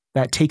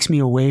that takes me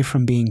away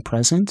from being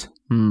present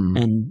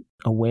and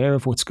aware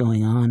of what's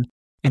going on.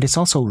 And it's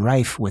also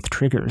rife with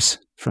triggers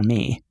for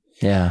me.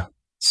 Yeah.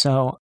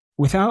 So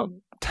without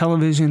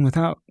television,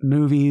 without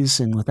movies,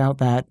 and without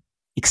that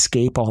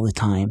escape all the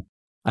time,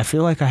 I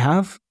feel like I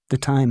have the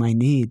time I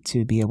need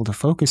to be able to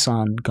focus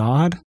on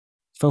God,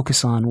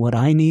 focus on what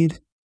I need,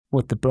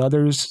 what the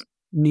brothers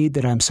need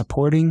that I'm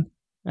supporting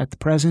at the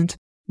present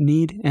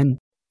need. And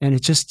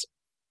it just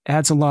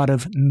adds a lot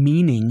of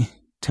meaning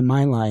to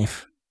my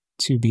life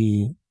to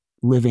be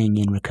living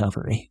in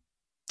recovery.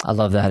 I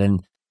love that.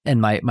 And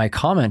And my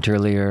comment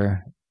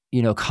earlier,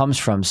 comes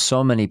from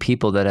so many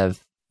people that have,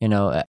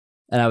 and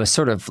I was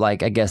sort of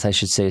like, I guess I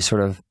should say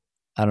sort of,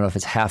 I don't know if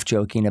it's half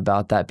joking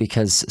about that,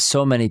 because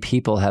so many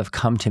people have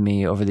come to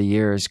me over the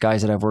years,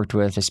 guys that I've worked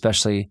with,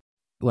 especially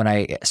when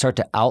I start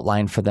to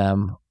outline for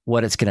them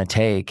what it's going to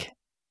take.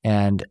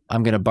 And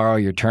I'm going to borrow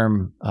your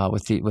term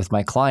with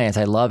my clients.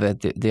 I love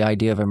it, the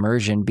idea of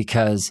immersion,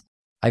 because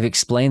I've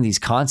explained these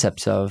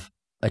concepts of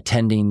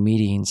attending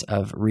meetings,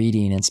 of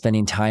reading and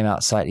spending time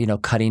outside,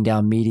 cutting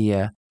down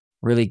media,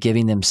 really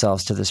giving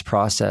themselves to this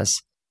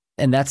process.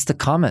 And that's the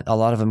comment a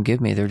lot of them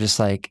give me. They're just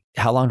like,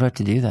 how long do I have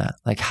to do that?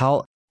 Like,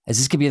 how is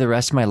this going to be the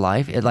rest of my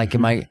life?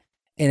 And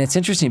it's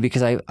interesting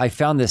because I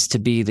found this to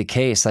be the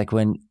case, like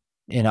when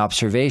in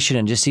observation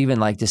and just even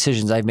like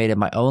decisions I've made in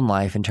my own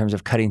life in terms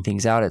of cutting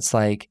things out, it's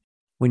like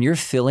when you're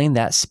filling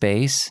that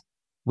space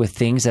with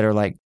things that are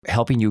like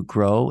helping you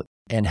grow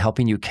and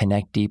helping you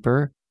connect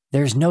deeper,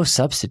 there's no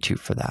substitute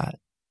for that.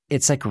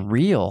 It's like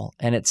real,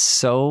 and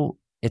it's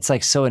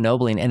like so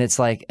ennobling, and it's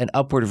like an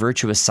upward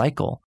virtuous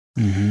cycle.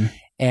 Mm-hmm.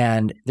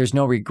 And there's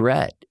no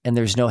regret, and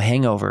there's no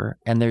hangover,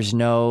 and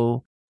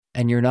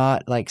you're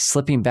not like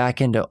slipping back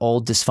into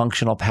old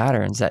dysfunctional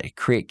patterns that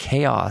create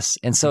chaos.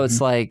 And so it's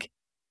like,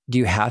 do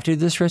you have to do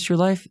this for the rest of your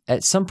life?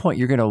 At some point,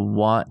 you're going to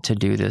want to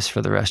do this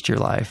for the rest of your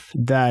life.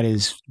 That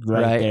is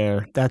right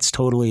there. That's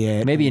totally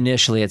it. Maybe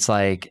initially it's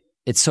like,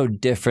 it's so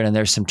different and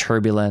there's some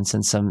turbulence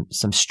and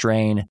some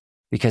strain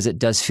because it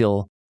does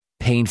feel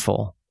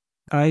painful.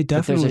 But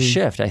there's a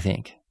shift, I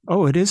think.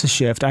 Oh, it is a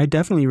shift. I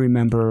definitely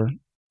remember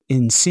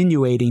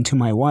insinuating to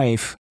my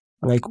wife,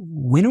 like,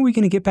 when are we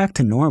going to get back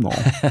to normal?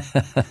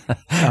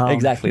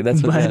 Exactly.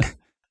 That's what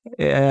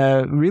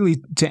really,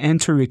 to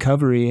enter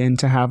recovery and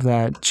to have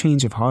that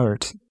change of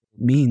heart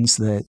means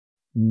that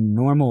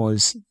normal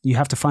is, you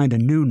have to find a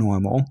new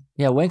normal.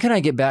 Yeah. When can I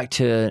get back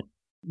to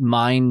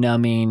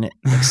mind-numbing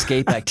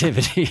escape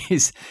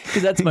activities?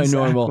 Because that's my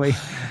normal.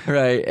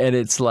 Right. And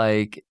it's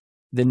like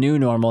the new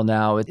normal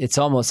now, it's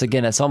almost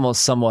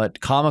somewhat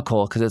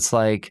comical, because it's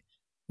like,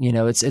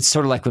 it's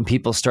sort of like when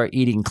people start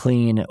eating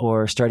clean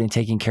or starting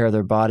taking care of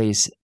their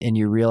bodies, and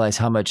you realize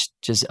how much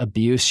just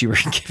abuse you were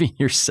giving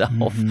yourself.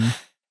 Mm-hmm.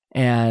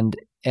 And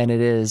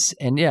it is,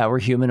 and yeah, we're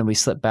human and we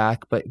slip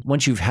back. But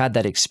once you've had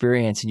that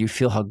experience and you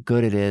feel how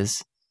good it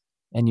is,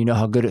 and you know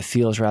how good it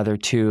feels rather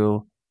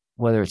to,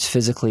 whether it's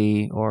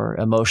physically or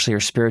emotionally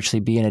or spiritually,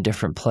 be in a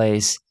different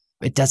place,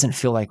 it doesn't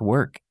feel like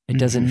work. It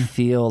doesn't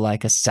feel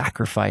like a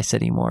sacrifice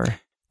anymore.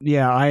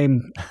 Yeah,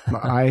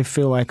 I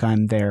feel like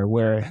I'm there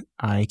where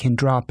I can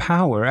draw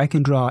power. I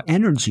can draw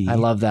energy. I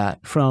love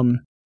that. From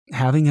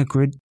having a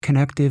good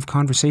connective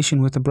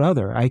conversation with a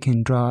brother. I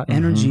can draw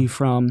energy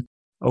from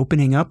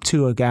opening up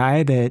to a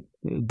guy that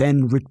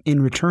then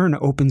in return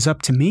opens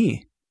up to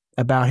me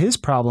about his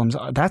problems.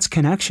 That's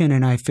connection,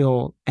 and I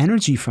feel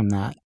energy from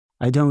that.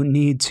 I don't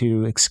need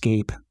to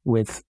escape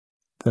with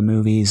the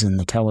movies and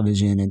the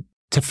television and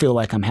to feel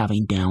like I'm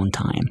having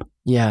downtime.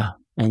 Yeah.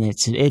 And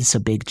it's a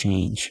big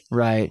change.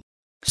 Right.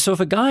 So if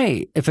a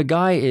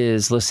guy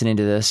is listening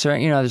to this, or,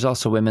 there's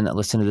also women that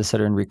listen to this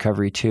that are in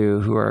recovery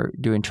too, who are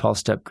doing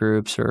 12-step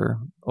groups,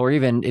 or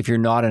even if you're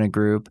not in a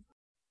group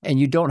and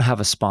you don't have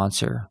a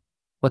sponsor,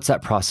 what's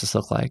that process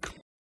look like?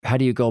 How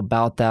do you go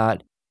about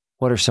that?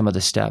 What are some of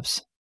the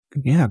steps?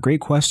 Yeah,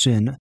 great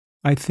question.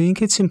 I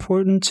think it's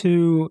important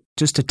to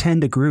just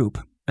attend a group.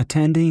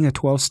 Attending a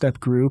 12-step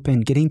group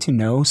and getting to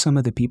know some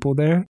of the people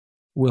there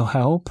will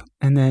help.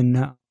 And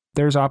then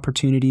there's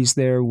opportunities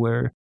there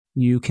where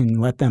you can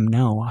let them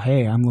know,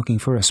 hey, I'm looking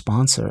for a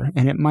sponsor.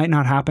 And it might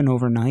not happen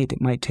overnight.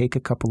 It might take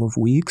a couple of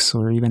weeks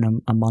or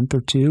even a month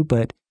or two.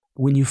 But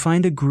when you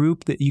find a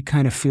group that you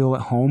kind of feel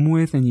at home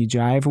with and you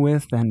jive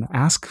with, then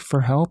ask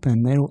for help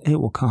and it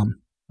will come.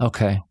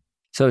 Okay.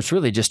 So it's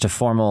really just a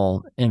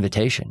formal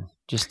invitation,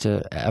 just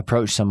to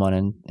approach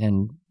someone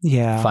and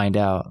find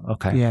out.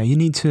 Okay.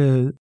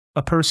 Yeah,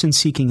 a person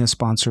seeking a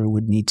sponsor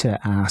would need to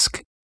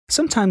ask.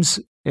 Sometimes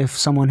if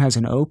someone has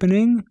an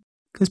opening,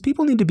 because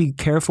people need to be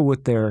careful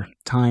with their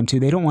time too.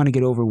 They don't want to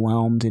get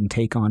overwhelmed and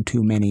take on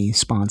too many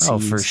sponsees. Oh,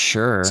 for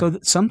sure. So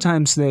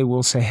sometimes they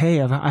will say,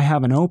 hey, I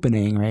have an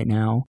opening right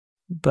now.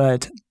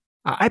 But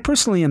I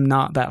personally am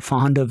not that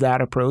fond of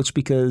that approach,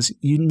 because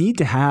you need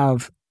to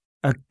have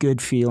a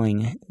good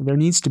feeling. There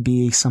needs to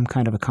be some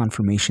kind of a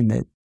confirmation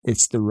that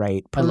it's the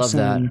right person. I love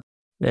that.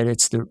 That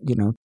it's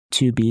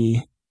to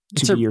be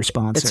your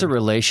sponsor. It's a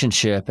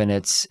relationship, and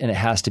it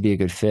has to be a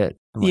good fit.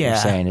 What you're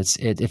saying,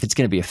 if it's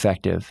going to be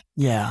effective.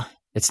 Yeah,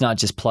 it's not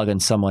just plugging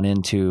someone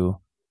into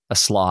a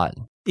slot.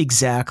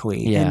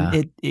 Exactly. Yeah,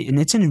 and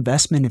it's an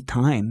investment of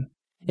time.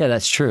 Yeah,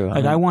 that's true.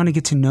 Like, I want to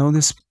get to know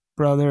this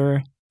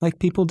brother like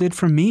people did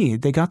for me.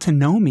 They got to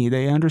know me.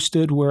 They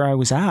understood where I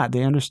was at.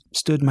 They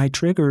understood my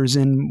triggers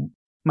and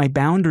my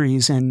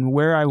boundaries and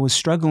where I was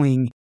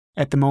struggling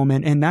at the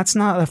moment. And that's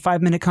not a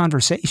 5-minute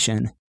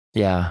conversation.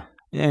 Yeah.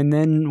 And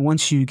then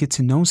once you get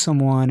to know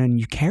someone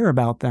and you care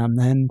about them,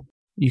 then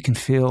you can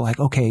feel like,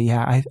 okay,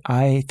 yeah,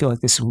 I feel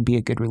like this will be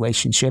a good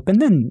relationship. And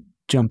then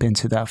jump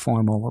into that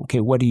formal,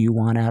 okay, what do you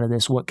want out of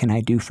this? What can I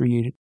do for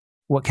you?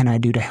 what can I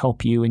do to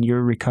help you in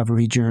your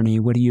recovery journey?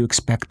 What do you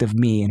expect of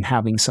me? And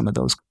having some of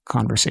those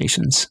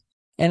conversations.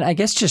 And I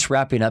guess just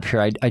wrapping up here,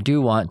 I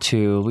do want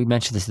to, we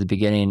mentioned this at the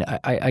beginning,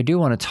 I do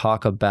want to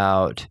talk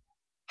about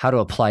how to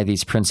apply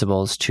these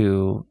principles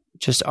to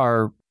just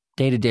our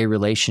day-to-day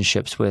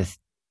relationships with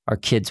our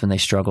kids when they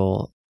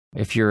struggle.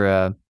 If you're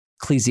a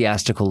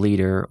ecclesiastical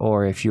leader,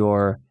 or if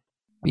you're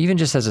even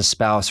just as a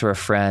spouse or a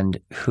friend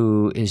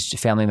who is a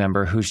family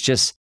member who's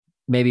just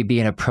maybe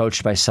being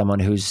approached by someone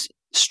who's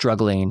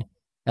struggling,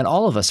 and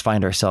all of us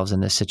find ourselves in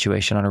this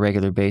situation on a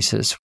regular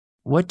basis.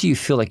 What do you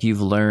feel like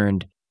you've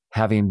learned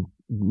having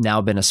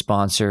now been a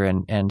sponsor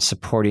and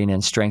supporting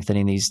and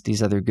strengthening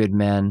these other good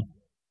men?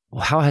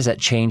 How has that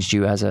changed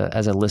you as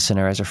a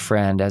listener, as a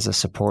friend, as a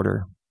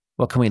supporter?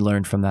 What can we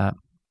learn from that?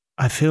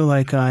 I feel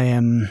like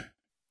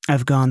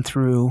I've gone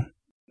through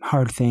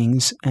hard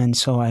things, and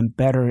so I'm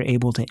better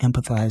able to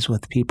empathize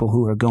with people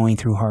who are going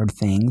through hard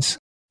things.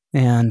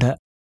 And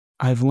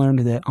I've learned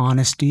that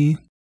honesty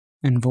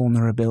and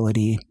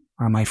vulnerability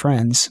are my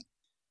friends.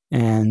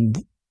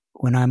 And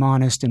when I'm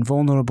honest and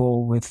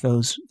vulnerable with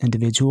those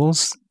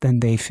individuals, then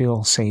they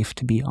feel safe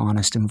to be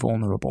honest and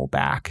vulnerable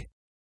back.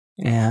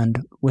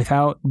 And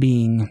without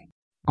being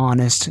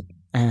honest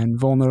and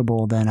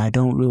vulnerable, then I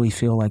don't really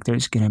feel like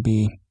there's going to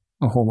be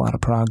a whole lot of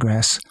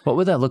progress. What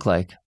would that look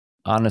like?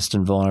 Honest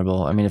and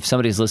vulnerable. I mean, if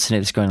somebody's listening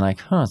to this going like,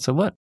 so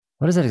what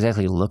does that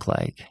exactly look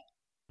like?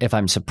 If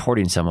I'm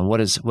supporting someone, what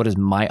does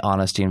my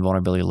honesty and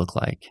vulnerability look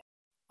like?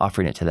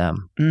 Offering it to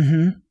them.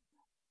 Mm-hmm.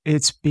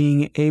 It's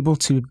being able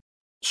to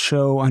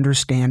show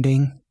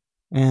understanding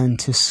and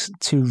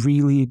to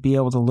really be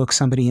able to look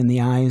somebody in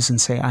the eyes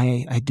and say,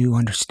 I do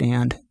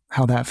understand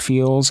how that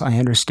feels. I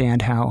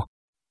understand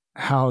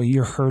how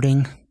you're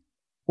hurting.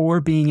 Or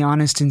being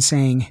honest and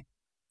saying,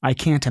 I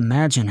can't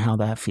imagine how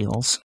that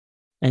feels.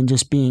 And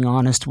just being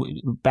honest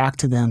back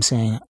to them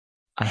saying,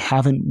 I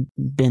haven't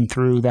been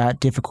through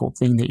that difficult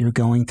thing that you're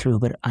going through,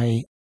 but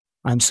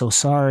I'm so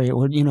sorry.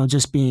 Or,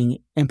 just being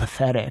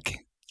empathetic.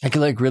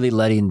 Like really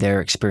letting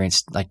their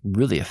experience like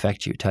really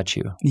affect you, touch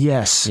you.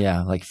 Yes.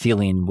 Yeah, like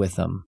feeling with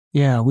them.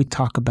 Yeah, we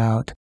talk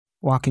about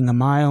walking a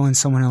mile in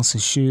someone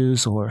else's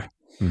shoes, or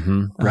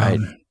right.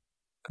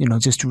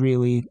 Just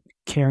really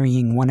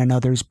carrying one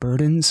another's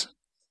burdens.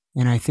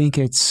 And I think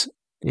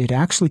it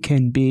actually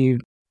can be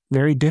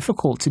very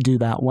difficult to do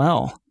that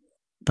well,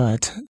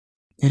 but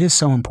it is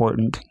so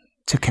important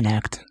to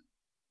connect.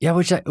 Yeah,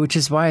 which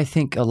is why I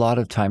think a lot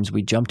of times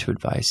we jump to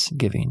advice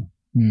giving.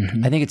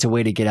 Mm-hmm. I think it's a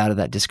way to get out of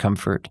that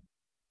discomfort.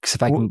 Because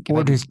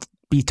to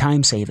be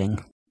time saving,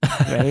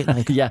 right?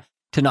 Like, yeah,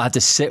 to not have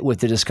to sit with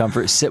the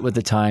discomfort, sit with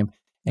the time,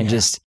 and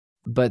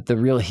but the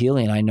real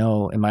healing I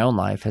know in my own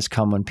life has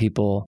come when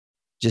people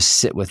just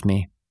sit with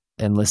me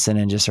and listen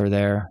and just are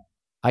there.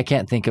 I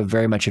can't think of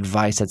very much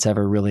advice that's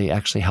ever really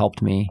actually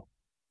helped me,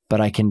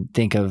 but I can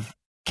think of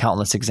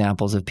countless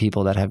examples of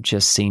people that have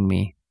just seen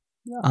me.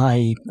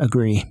 I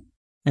agree.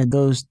 And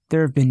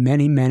there have been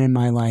many men in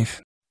my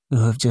life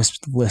who have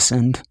just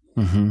listened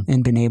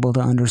and been able to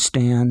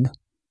understand.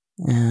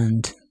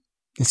 And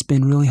it's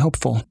been really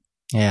helpful.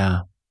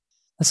 Yeah.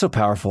 That's so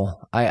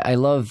powerful. I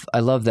love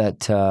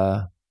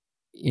that,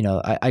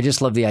 I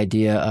just love the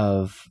idea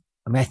of,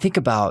 I think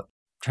about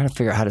trying to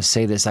figure out how to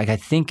say this. Like, I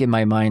think in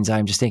my mind's eye,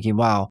 I'm just thinking,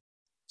 wow,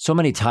 so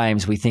many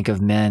times we think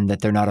of men that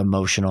they're not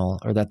emotional,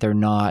 or that they're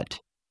not,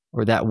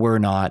 or that we're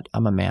not.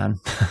 I'm a man.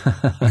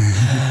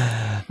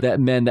 That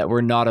men that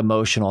we're not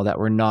emotional, that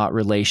we're not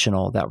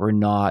relational, that we're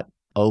not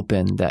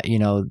open, that,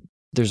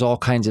 there's all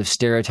kinds of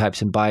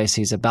stereotypes and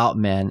biases about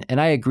men. And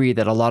I agree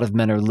that a lot of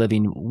men are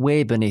living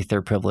way beneath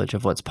their privilege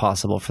of what's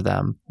possible for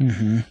them.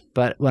 Mm-hmm.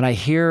 But when I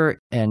hear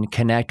and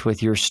connect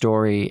with your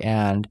story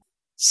and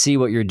see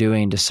what you're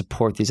doing to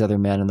support these other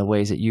men in the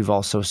ways that you've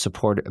also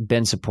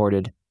been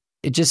supported,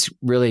 it just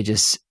really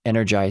just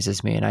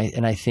energizes me.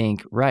 And I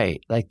think,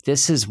 right, like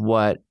this is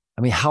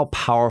how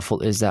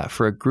powerful is that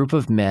for a group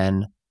of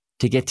men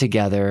to get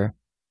together,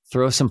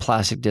 throw some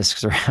plastic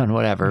discs around,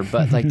 whatever,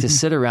 but like to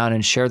sit around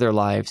and share their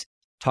lives,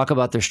 talk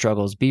about their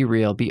struggles, be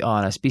real, be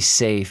honest, be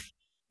safe,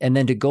 and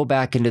then to go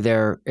back into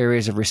their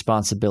areas of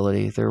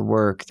responsibility, their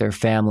work, their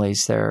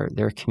families, their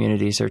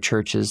communities, their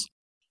churches,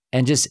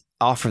 and just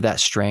offer that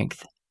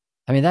strength.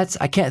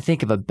 I can't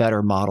think of a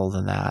better model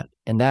than that.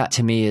 And that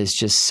to me is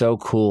just so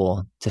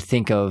cool to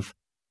think of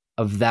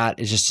that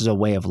as just as a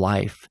way of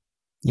life.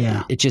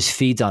 Yeah. It just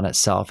feeds on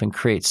itself and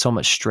creates so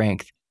much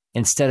strength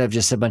instead of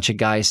just a bunch of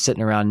guys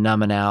sitting around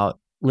numbing out,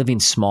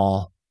 living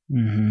small.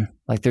 Mm-hmm.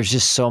 Like there's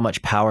just so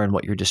much power in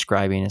what you're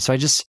describing. And so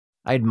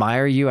I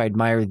admire you. I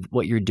admire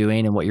what you're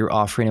doing and what you're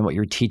offering and what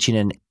you're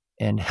teaching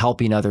and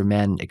helping other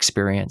men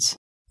experience.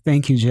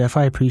 Thank you, Jeff.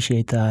 I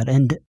appreciate that.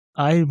 And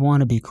I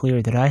want to be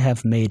clear that I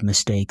have made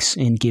mistakes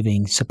in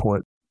giving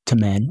support to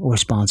men or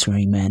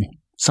sponsoring men.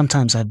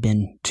 Sometimes I've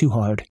been too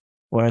hard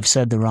or I've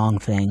said the wrong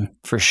thing.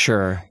 For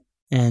sure.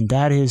 And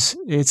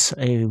it's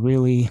a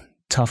really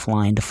tough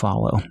line to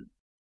follow.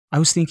 I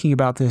was thinking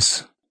about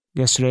this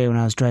yesterday when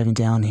I was driving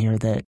down here,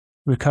 that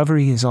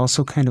recovery is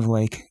also kind of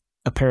like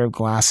a pair of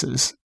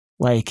glasses.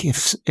 Like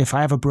if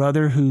I have a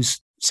brother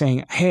who's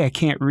saying, hey, I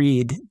can't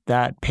read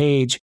that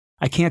page.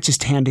 I can't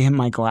just hand him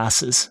my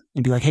glasses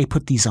and be like, hey,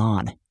 put these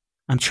on.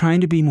 I'm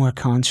trying to be more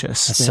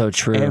conscious. That's so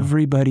true.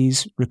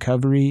 Everybody's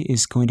recovery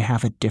is going to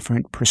have a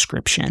different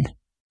prescription.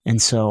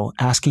 And so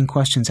asking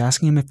questions,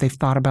 asking them if they've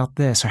thought about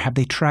this or have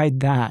they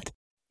tried that,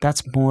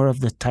 that's more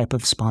of the type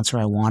of sponsor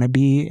I want to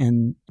be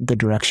in the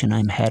direction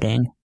I'm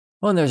heading.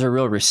 Well, and there's a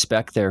real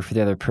respect there for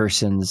the other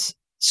person's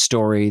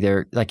story,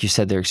 their, like you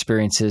said, their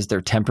experiences,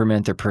 their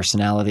temperament, their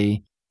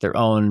personality, their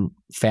own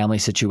family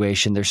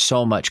situation. There's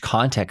so much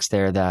context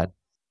there that,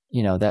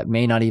 you know, that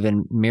may not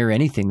even mirror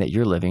anything that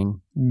you're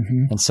living.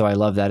 Mm-hmm. And so I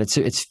love that.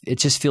 It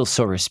just feels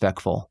so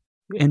respectful.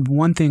 And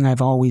one thing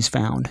I've always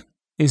found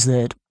is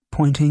that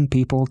pointing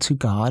people to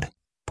God,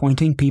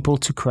 pointing people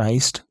to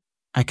Christ,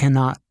 I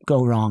cannot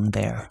go wrong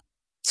there.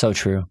 So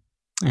true.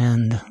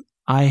 And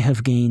I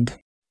have gained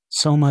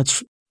so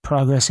much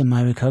progress in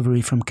my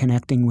recovery from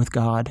connecting with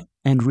God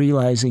and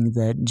realizing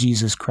that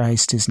Jesus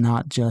Christ is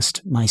not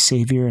just my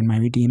Savior and my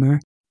Redeemer,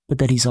 but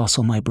that He's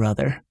also my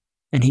brother.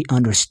 And He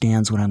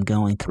understands what I'm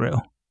going through,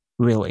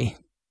 really.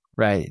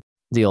 Right.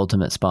 The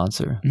ultimate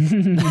sponsor.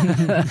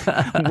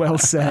 Well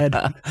said.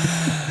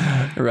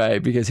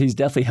 Right, because He's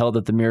definitely held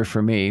up the mirror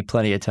for me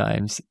plenty of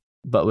times,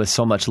 but with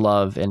so much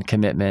love and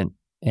commitment.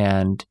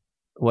 And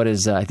what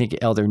is, I think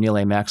Elder Neal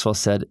A. Maxwell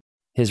said,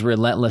 His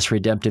relentless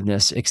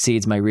redemptiveness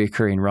exceeds my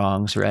recurring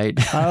wrongs, right?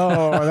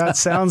 Oh, that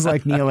sounds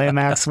like Neal A.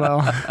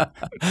 Maxwell.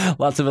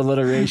 Lots of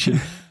alliteration.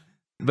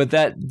 But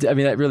that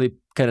really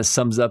kind of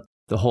sums up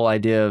the whole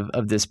idea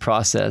of this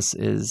process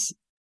is,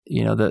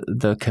 you know,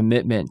 the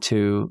commitment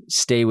to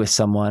stay with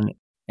someone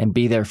and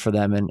be there for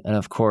them. And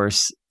of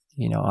course,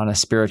 you know, on a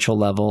spiritual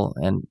level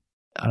and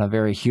on a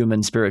very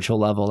human spiritual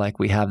level, like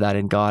we have that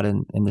in God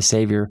and the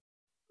Savior,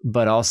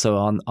 but also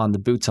on the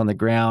boots on the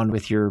ground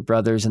with your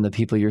brothers and the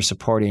people you're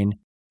supporting.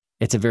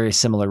 It's a very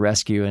similar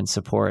rescue and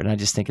support. And I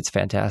just think it's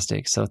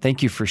fantastic. So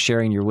thank you for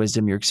sharing your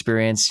wisdom, your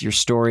experience, your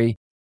story.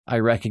 I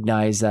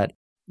recognize that,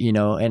 you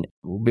know, and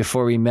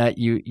before we met,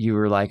 you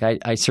were like,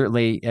 I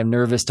certainly am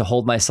nervous to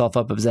hold myself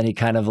up as any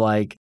kind of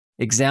like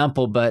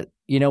example, but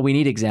you know, we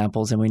need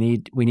examples and we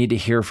need to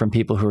hear from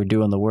people who are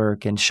doing the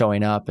work and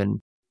showing up.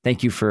 And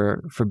thank you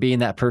for being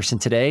that person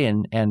today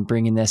and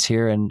bringing this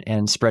here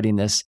and spreading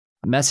this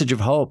message of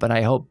hope. And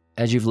I hope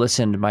as you've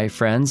listened, my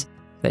friends,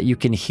 that you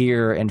can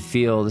hear and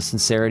feel the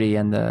sincerity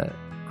and the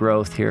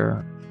growth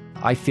here.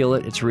 I feel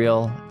it, it's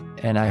real.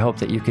 And I hope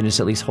that you can just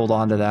at least hold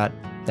on to that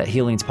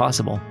healing's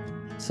possible.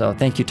 So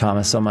thank you,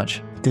 Thomas, so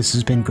much. This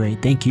has been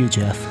great. Thank you,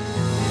 Jeff.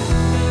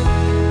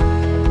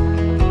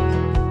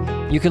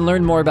 You can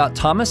learn more about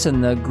Thomas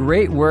and the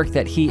great work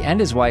that he and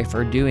his wife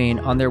are doing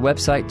on their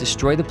website,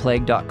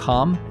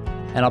 destroytheplague.com.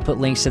 And I'll put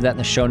links to that in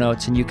the show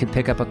notes, and you can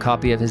pick up a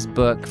copy of his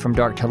book, From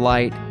Dark to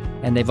Light.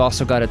 And they've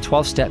also got a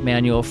 12-step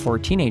manual for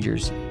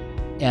teenagers.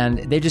 And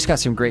they've just got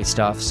some great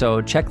stuff.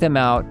 So check them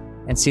out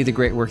and see the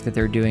great work that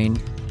they're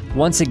doing.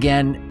 Once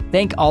again,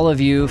 thank all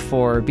of you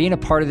for being a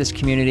part of this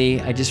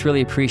community. I just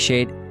really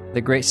appreciate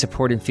the great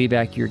support and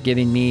feedback you're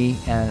giving me.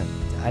 And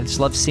I just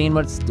love seeing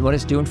what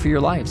it's doing for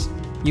your lives.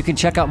 You can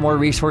check out more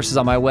resources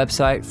on my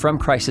website,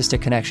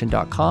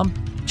 fromcrisistoconnection.com.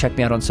 Check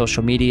me out on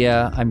social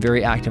media. I'm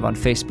very active on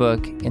Facebook,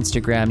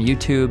 Instagram,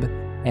 YouTube,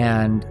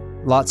 and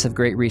lots of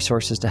great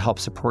resources to help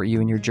support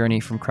you in your journey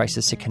from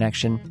crisis to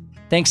connection.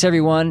 Thanks,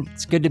 everyone.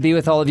 It's good to be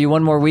with all of you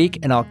one more week,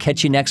 and I'll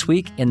catch you next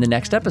week in the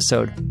next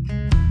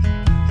episode.